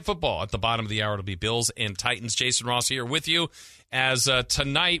Monday Night Football. At the bottom of the hour, it'll be Bills and Titans. Jason Ross here with you. As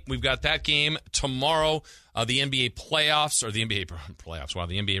tonight, we've got that game. Tomorrow, the NBA playoffs, or the NBA playoffs, wow,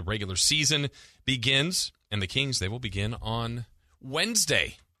 the NBA regular season begins. And the Kings, they will begin on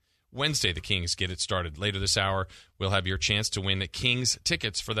Wednesday. Wednesday, the Kings get it started. Later this hour, we'll have your chance to win Kings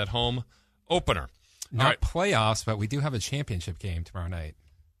tickets for that home opener. Not playoffs, but we do have a championship game tomorrow night.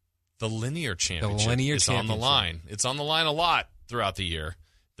 The linear championship is on the line. It's on the line a lot throughout the year.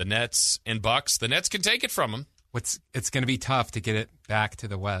 The Nets and Bucks. The Nets can take it from them. It's going to be tough to get it back to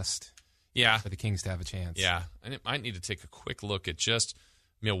the West. Yeah. For the Kings to have a chance. Yeah. I might need to take a quick look at just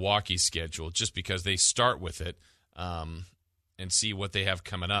Milwaukee's schedule, just because they start with it, and see what they have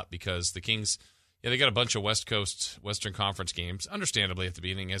coming up. Because the Kings, they got a bunch of Western Conference games, understandably at the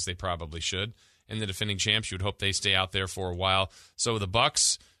beginning, as they probably should. And the defending champs, you'd hope they stay out there for a while. So the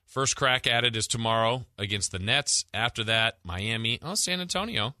Bucks, first crack at it is tomorrow against the Nets. After that, Miami, San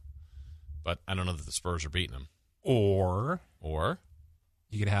Antonio. But I don't know that the Spurs are beating them. Or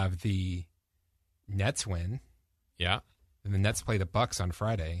you could have the Nets win Yeah. And the Nets play the Bucks on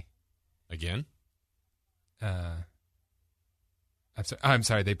Friday. Again? I'm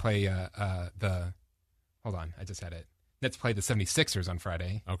sorry. They play hold on. I just had it. Nets play the 76ers on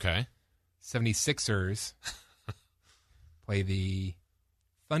Friday. Okay. 76ers play the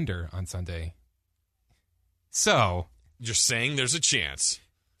Thunder on Sunday. So, you're saying there's a chance.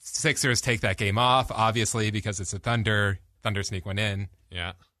 Sixers take that game off, obviously, because it's a Thunder. Thunder sneak one in.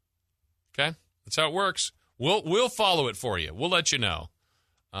 Yeah. Okay. That's how it works. We'll follow it for you. We'll let you know.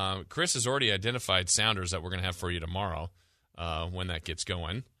 Chris has already identified sounders that we're going to have for you tomorrow when that gets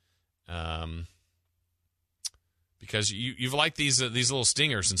going. Because you've liked these little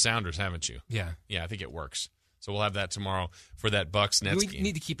stingers and sounders, haven't you? Yeah. Yeah, I think it works. So we'll have that tomorrow for that Bucks-Nets game. We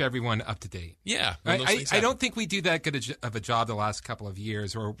need to keep everyone up to date. Yeah. I don't think we do that good of a job the last couple of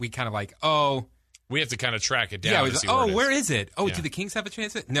years, or we kind of we have to kind of track it down. Yeah, where is it? Oh, yeah. Do the Kings have a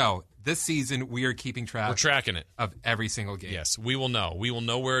chance? No, this season we are keeping track. We're tracking it of every single game. Yes, we will know. We will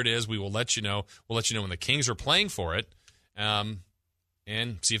know where it is. We will let you know. We'll let you know when the Kings are playing for it, and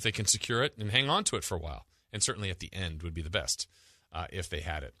see if they can secure it and hang on to it for a while. And certainly at the end would be the best if they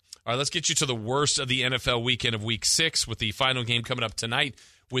had it. All right, let's get you to the worst of the NFL weekend of Week 6 with the final game coming up tonight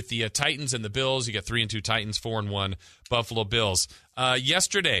with the Titans and the Bills. You got 3-2 Titans, 4-1 Buffalo Bills.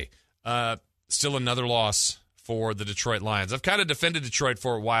 Yesterday, still another loss for the Detroit Lions. I've kind of defended Detroit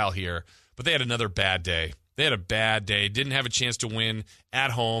for a while here, but they had another bad day. They had a bad day. Didn't have a chance to win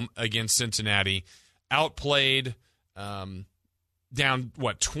at home against Cincinnati. Outplayed, down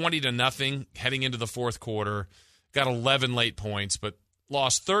 20-0 heading into the fourth quarter. Got 11 late points, but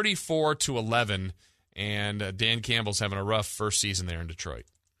lost 34-11. And Dan Campbell's having a rough first season there in Detroit.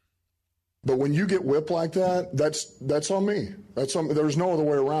 But when you get whipped like that, that's on me. There's no other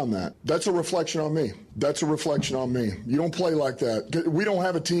way around that. That's a reflection on me. That's a reflection on me. You don't play like that. We don't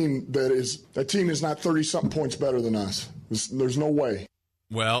have a team that team is not 30-something points better than us. There's no way.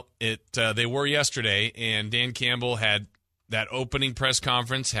 Well, they were yesterday, and Dan Campbell had that opening press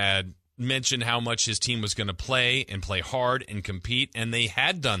conference, had mentioned how much his team was going to play and play hard and compete, and they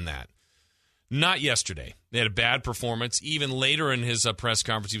had done that. Not yesterday. They had a bad performance. Even later in his press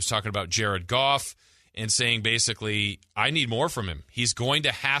conference, he was talking about Jared Goff and saying basically, I need more from him. He's going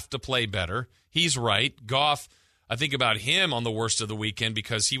to have to play better. He's right. Goff, I think about him on the worst of the weekend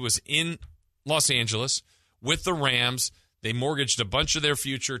because he was in Los Angeles with the Rams. They mortgaged a bunch of their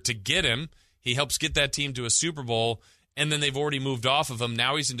future to get him. He helps get that team to a Super Bowl, and then they've already moved off of him.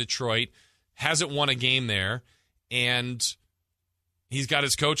 Now he's in Detroit, hasn't won a game there, and he's got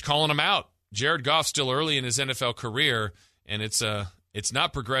his coach calling him out. Jared Goff's still early in his NFL career, and it's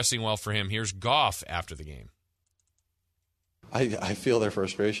not progressing well for him. Here's Goff after the game. I feel their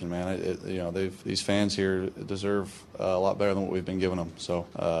frustration, man. These fans here deserve a lot better than what we've been giving them. So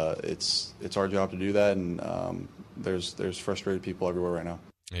it's our job to do that, and there's frustrated people everywhere right now.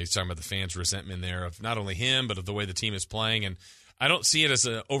 Yeah, he's talking about the fans' resentment there of not only him, but of the way the team is playing. And I don't see it as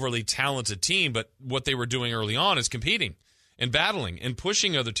an overly talented team, but what they were doing early on is competing and battling and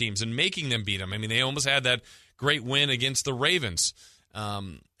pushing other teams and making them beat them. I mean, they almost had that great win against the Ravens,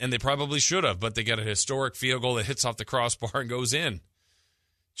 and they probably should have, but they got a historic field goal that hits off the crossbar and goes in.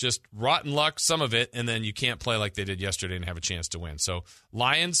 Just rotten luck, some of it, and then you can't play like they did yesterday and have a chance to win. So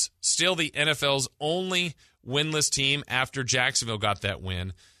Lions, still the NFL's only winless team after Jacksonville got that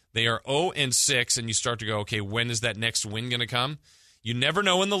win. They are 0-6, and you start to go, okay, when is that next win going to come? You never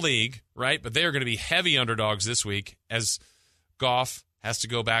know in the league, right? But they are going to be heavy underdogs this week as Goff has to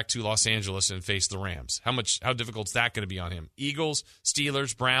go back to Los Angeles and face the Rams. How difficult is that going to be on him? Eagles,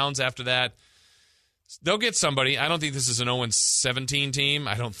 Steelers, Browns after that. They'll get somebody. I don't think this is an 0-17 team.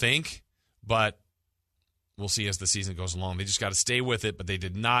 I don't think. But we'll see as the season goes along. They just got to stay with it, but they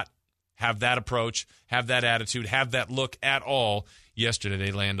did not have that approach, have that attitude, have that look at all. Yesterday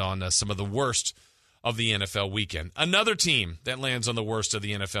they land on some of the worst of the NFL weekend. Another team that lands on the worst of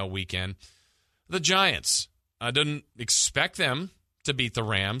the NFL weekend, the Giants. I didn't expect them to beat the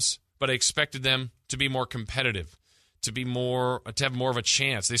Rams, but I expected them to be more competitive, to have more of a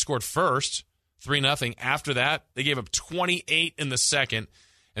chance. They scored first, 3-0. After that, they gave up 28 in the second,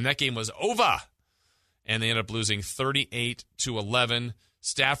 and that game was over. And they ended up losing 38-11.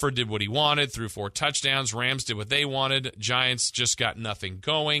 Stafford did what he wanted, threw 4 touchdowns. Rams did what they wanted. Giants just got nothing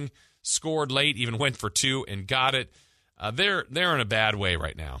going, scored late, even went for 2 and got it. They're in a bad way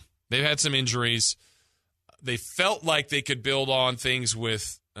right now. They've had some injuries. They felt like they could build on things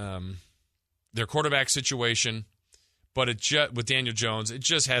with their quarterback situation, but with Daniel Jones, it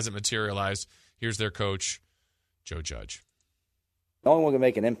just hasn't materialized. Here's their coach, Joe Judge. The only one who can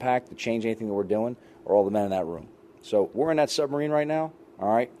make an impact to change anything that we're doing are all the men in that room. So we're in that submarine right now. all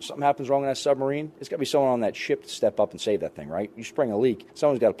right? Something happens wrong in that submarine, there's got to be someone on that ship to step up and save that thing, right? You spring a leak,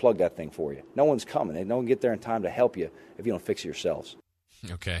 someone's got to plug that thing for you. No one's coming. No one can get there in time to help you if you don't fix it yourselves.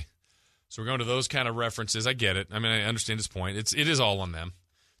 Okay. So we're going to those kind of references. I get it. I mean, I understand his point. It is all on them.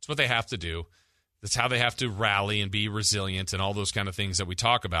 It's what they have to do. That's how they have to rally and be resilient and all those kind of things that we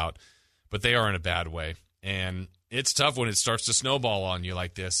talk about. But they are in a bad way. And it's tough when it starts to snowball on you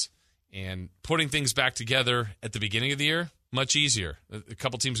like this. And putting things back together at the beginning of the year, much easier. A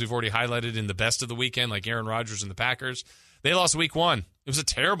couple teams we've already highlighted in the best of the weekend, like Aaron Rodgers and the Packers, they lost week 1. It was a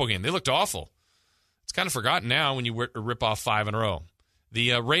terrible game. They looked awful. It's kind of forgotten now when you rip off 5 in a row.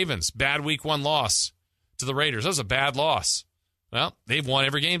 The Ravens, bad week 1 loss to the Raiders. That was a bad loss. Well, they've won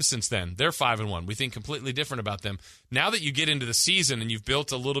every game since then. They're 5-1. We think completely different about them. Now that you get into the season and you've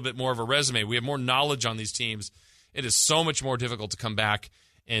built a little bit more of a resume, we have more knowledge on these teams. It is so much more difficult to come back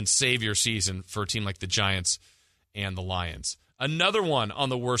and save your season for a team like the Giants and the Lions. Another one on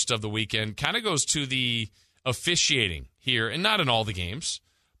the worst of the weekend kind of goes to the officiating here, and not in all the games,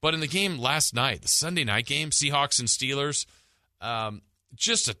 but in the game last night, the Sunday night game, Seahawks and Steelers.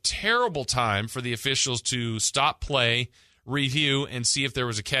 Just a terrible time for the officials to stop play, review, and see if there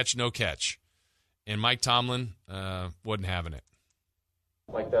was a catch, no catch. And Mike Tomlin wasn't having it.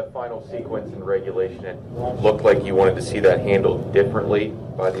 Like that final sequence in regulation, it looked like you wanted to see that handled differently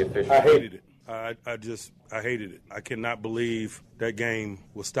by the officials. I hated it. I hated it. I cannot believe that game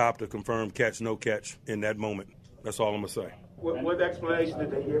was stopped or confirmed catch, no catch in that moment. That's all I'm going to say. What explanation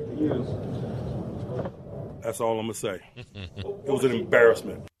did they give to use? That's all I'm going to say. It was an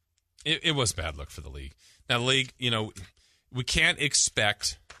embarrassment. It was a bad look for the league. Now, the league, we can't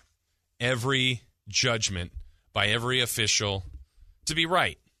expect every judgment by every official to be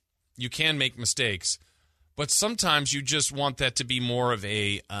right. You can make mistakes, but sometimes you just want that to be more of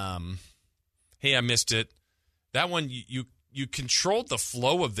a, hey, I missed it. That one, you controlled the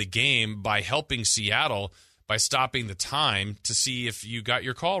flow of the game by helping Seattle by stopping the time to see if you got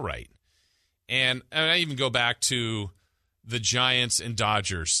your call right. And I even go back to the Giants and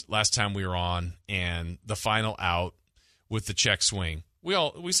Dodgers last time we were on and the final out with the check swing.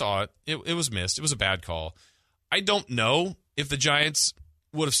 We saw it. It was missed. It was a bad call. I don't know if the Giants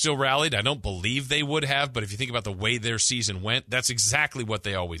would have still rallied. I don't believe they would have, but if you think about the way their season went, that's exactly what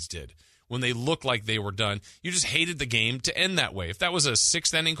they always did. When they looked like they were done, you just hated the game to end that way. If that was a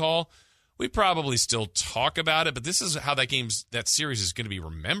 6th inning call, we'd probably still talk about it, but this is how that series is going to be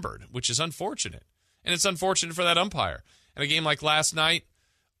remembered, which is unfortunate. And it's unfortunate for that umpire. And a game like last night,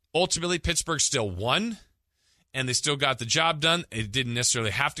 ultimately Pittsburgh still won, and they still got the job done. It didn't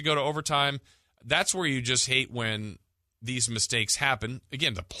necessarily have to go to overtime. That's where you just hate when these mistakes happen.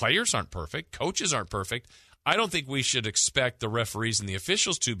 Again, the players aren't perfect. Coaches aren't perfect. I don't think we should expect the referees and the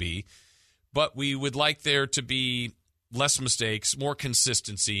officials to be, but we would like there to be less mistakes, more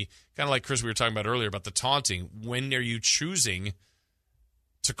consistency, kind of like, Chris, we were talking about earlier about the taunting. When are you choosing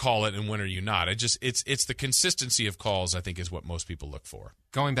to call it and when are you not? It's the consistency of calls, I think, is what most people look for.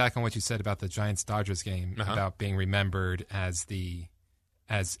 Going back on what you said about the Giants-Dodgers game, about being remembered as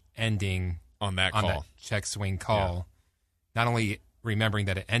ending on that call, on that check swing call. Yeah. Not only remembering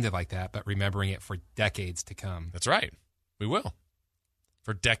that it ended like that, but remembering it for decades to come. That's right. We will.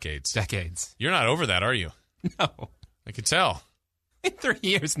 For decades. Decades. You're not over that, are you? No. I can tell. In 3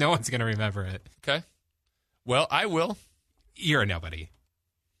 years, no one's going to remember it. Okay. Well, I will. You're a nobody.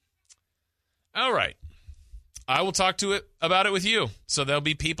 All right. I will talk about it with you. So there'll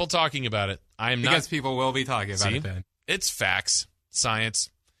be people talking about it. Because people will be talking about it then. It's facts.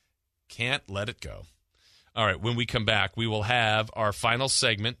 Science. Can't let it go. All right. When we come back, we will have our final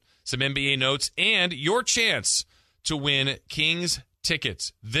segment, some NBA notes, and your chance to win Kings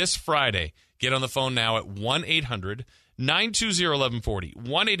tickets this Friday. Get on the phone now at 1-800-920-1140.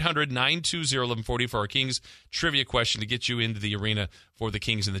 1-800-920-1140 for our Kings trivia question to get you into the arena for the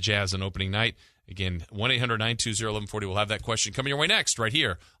Kings and the Jazz on opening night. Again, 1-800-920-1140. We'll have that question coming your way next right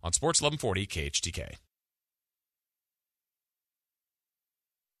here on Sports 1140 KHTK.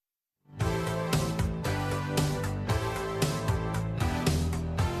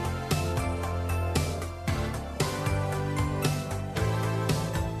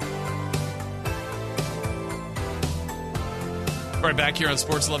 Right back here on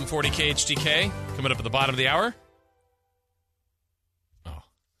Sports 1140 KHTK. Coming up at the bottom of the hour. Oh,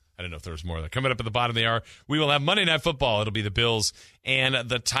 I didn't know if there was more of that. Coming up at the bottom of the hour, we will have Monday Night Football. It'll be the Bills and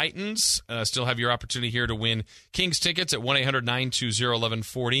the Titans. Still have your opportunity here to win Kings tickets at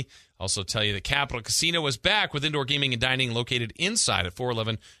 1-800-920-1140. Also tell you that Capital Casino is back with indoor gaming and dining located inside at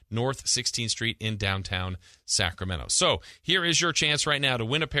 411 North 16th Street in downtown Sacramento. So here is your chance right now to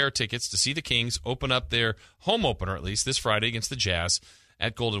win a pair of tickets to see the Kings open up their home opener, at least this Friday, against the Jazz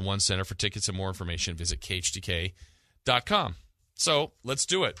at Golden One Center. For tickets and more information, visit KHTK.com. So let's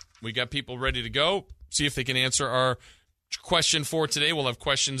do it. We got people ready to go. See if they can answer our question for today. We'll have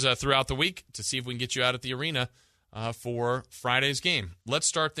questions throughout the week to see if we can get you out at the arena for Friday's game. Let's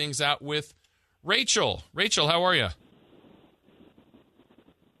start things out with Rachel. Rachel, how are you?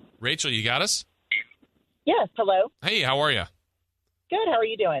 Rachel, you got us? Yes, hello. Hey, how are you? Good, how are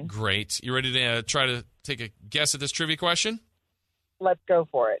you doing? Great. You ready to try to take a guess at this trivia question? Let's go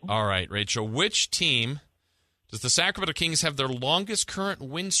for it. All right, Rachel. Which team does the Sacramento Kings have their longest current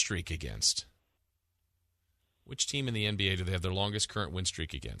win streak against? Which team in the NBA do they have their longest current win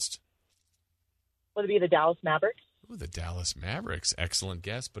streak against? Would it be the Dallas Mavericks? Ooh, the Dallas Mavericks. Excellent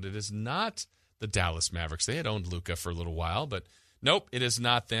guess, but it is not the Dallas Mavericks. They had owned Luka for a little while, but nope, it is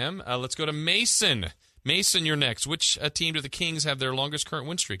not them. Let's go to Mason. Mason, you're next. Which team do the Kings have their longest current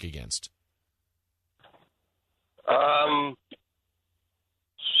win streak against?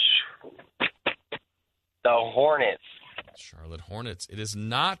 The Hornets. Charlotte Hornets. It is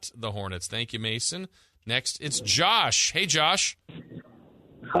not the Hornets. Thank you, Mason. Next, it's Josh. Hey, Josh.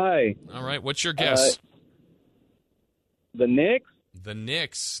 Hi. All right, what's your guess? The Knicks? The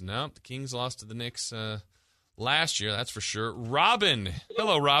Knicks. No, the Kings lost to the Knicks last year, that's for sure. Robin.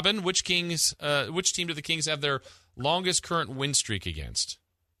 Hello, Robin. Which team do the Kings have their longest current win streak against?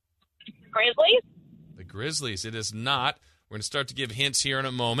 Grizzlies? The Grizzlies. It is not. We're going to start to give hints here in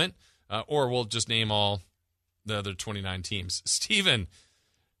a moment, or we'll just name all the other 29 teams. Steven.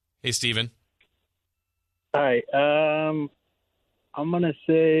 Hey, Steven. Hi. I'm going to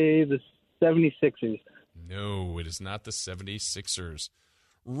say the 76ers. No, it is not the 76ers.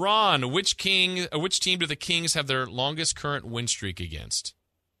 Ron, which team do the Kings have their longest current win streak against?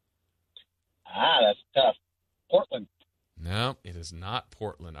 That's tough. Portland. No, it is not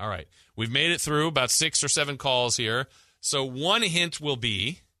Portland. All right. We've made it through about 6 or 7 calls here. So one hint will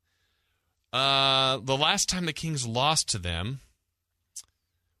be the last time the Kings lost to them,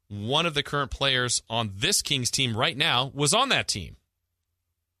 one of the current players on this Kings team right now was on that team,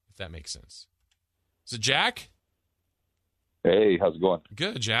 if that makes sense. Is it Jack? Hey, how's it going?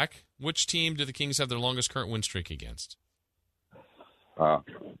 Good, Jack. Which team do the Kings have their longest current win streak against?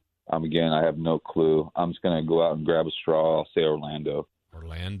 Again, I have no clue. I'm just going to go out and grab a straw. I'll say Orlando.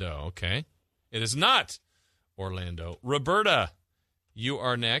 Orlando, okay. It is not Orlando. Roberta, you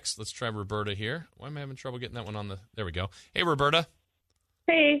are next. Let's try Roberta here. Why am I having trouble getting that one on the... There we go. Hey, Roberta.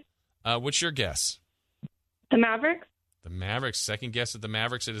 Hey. What's your guess? The Mavericks? The Mavericks. Second guess at the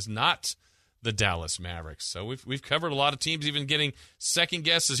Mavericks. It is not the Dallas Mavericks. So we've covered a lot of teams, even getting second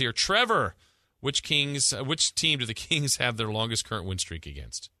guesses here. Trevor, which team do the Kings have their longest current win streak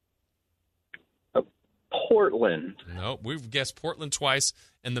against? Portland. No, we've guessed Portland twice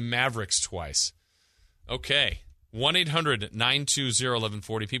and the Mavericks twice. Okay.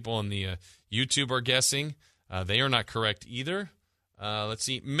 1-800-920-1140. People on the YouTube are guessing. They are not correct either. Let's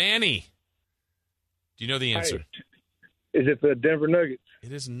see. Manny, do you know the answer? Is it the Denver Nuggets?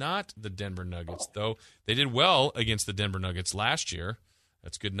 It is not the Denver Nuggets, though. They did well against the Denver Nuggets last year.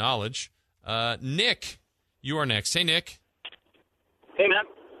 That's good knowledge. Nick, you are next. Hey, Nick. Hey, man.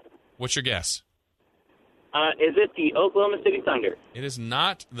 What's your guess? Is it the Oklahoma City Thunder? It is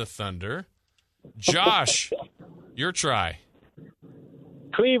not the Thunder. Josh, your try.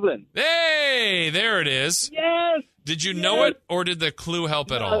 Cleveland. Hey, there it is. Yes. Did you know it, or did the clue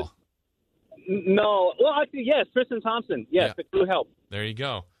help at all? No. Well, actually, yes. Tristan Thompson. Yes, yeah. The clue helped. There you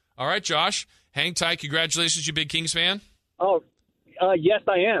go. All right, Josh. Hang tight. Congratulations, you big Kings fan. Oh, yes,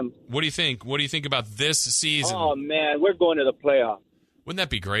 I am. What do you think? What do you think about this season? Oh, man, we're going to the playoffs. Wouldn't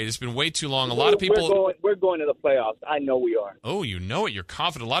that be great? It's been way too long. A lot of people... We're going to the playoffs. I know we are. Oh, you know it. You're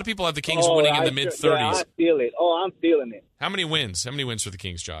confident. A lot of people have the Kings winning in the mid-30s. Yeah, I feel it. Oh, I'm feeling it. How many wins? How many wins for the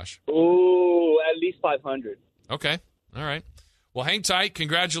Kings, Josh? Ooh, at least 500. Okay. All right. Well, hang tight.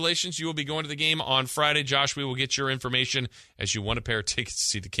 Congratulations. You will be going to the game on Friday. Josh, we will get your information as you won a pair of tickets to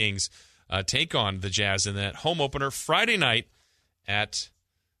see the Kings take on the Jazz in that home opener Friday night at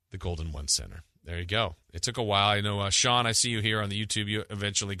the Golden One Center. There you go. It took a while. I know, Sean, I see you here on the YouTube. You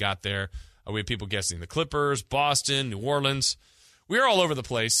eventually got there. We had people guessing the Clippers, Boston, New Orleans. We were all over the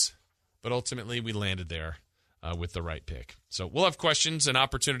place, but ultimately we landed there with the right pick. So we'll have questions and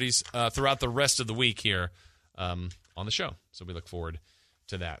opportunities throughout the rest of the week here on the show. So we look forward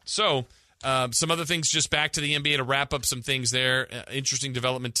to that. So some other things just back to the NBA to wrap up some things there. Interesting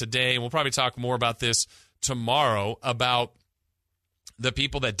development today. And we'll probably talk more about this tomorrow about the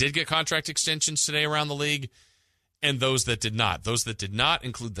people that did get contract extensions today around the league and those that did not. Those that did not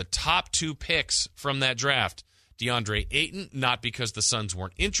include the top 2 picks from that draft. DeAndre Ayton, not because the Suns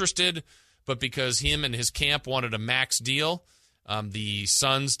weren't interested, but because him and his camp wanted a max deal. The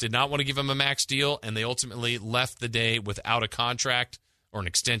Suns did not want to give him a max deal, and they ultimately left the day without a contract, or an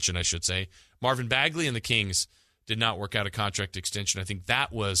extension, I should say. Marvin Bagley and the Kings did not work out a contract extension. I think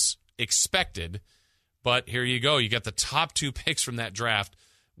that was expected, but here you go. You got the top 2 picks from that draft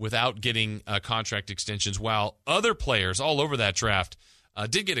without getting contract extensions, while other players all over that draft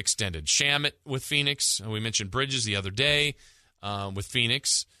did get extended. Shamet with Phoenix. We mentioned Bridges the other day with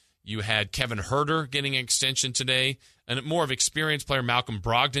Phoenix. You had Kevin Huerter getting an extension today. And more of experienced player Malcolm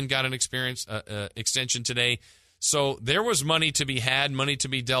Brogdon got an extension today. So there was money to be had, money to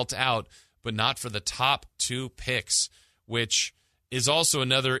be dealt out, but not for the top 2 picks, which is also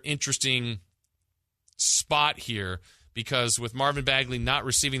another interesting spot here, because with Marvin Bagley not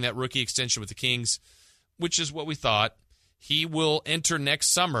receiving that rookie extension with the Kings, which is what we thought, he will enter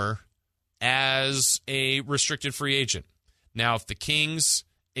next summer as a restricted free agent. Now, if the Kings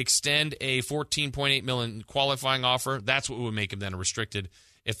extend a $14.8 million qualifying offer, that's what would make him then a restricted.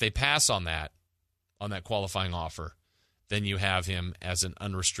 If they pass on that qualifying offer, then you have him as an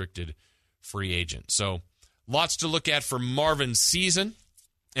unrestricted free agent. So lots to look at for Marvin's season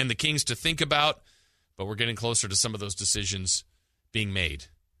and the Kings to think about, but we're getting closer to some of those decisions being made,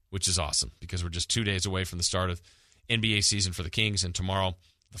 which is awesome because we're just 2 days away from the start of NBA season for the Kings, and tomorrow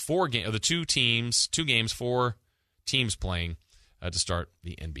the 2 games, 4 teams playing to start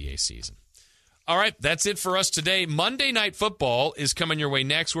the NBA season. All right, that's it for us today. Monday Night Football is coming your way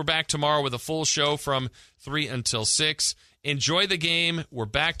next. We're back tomorrow with a full show from 3 until 6. Enjoy the game. We're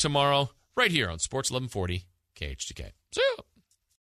back tomorrow right here on Sports 1140 KHTK. See ya.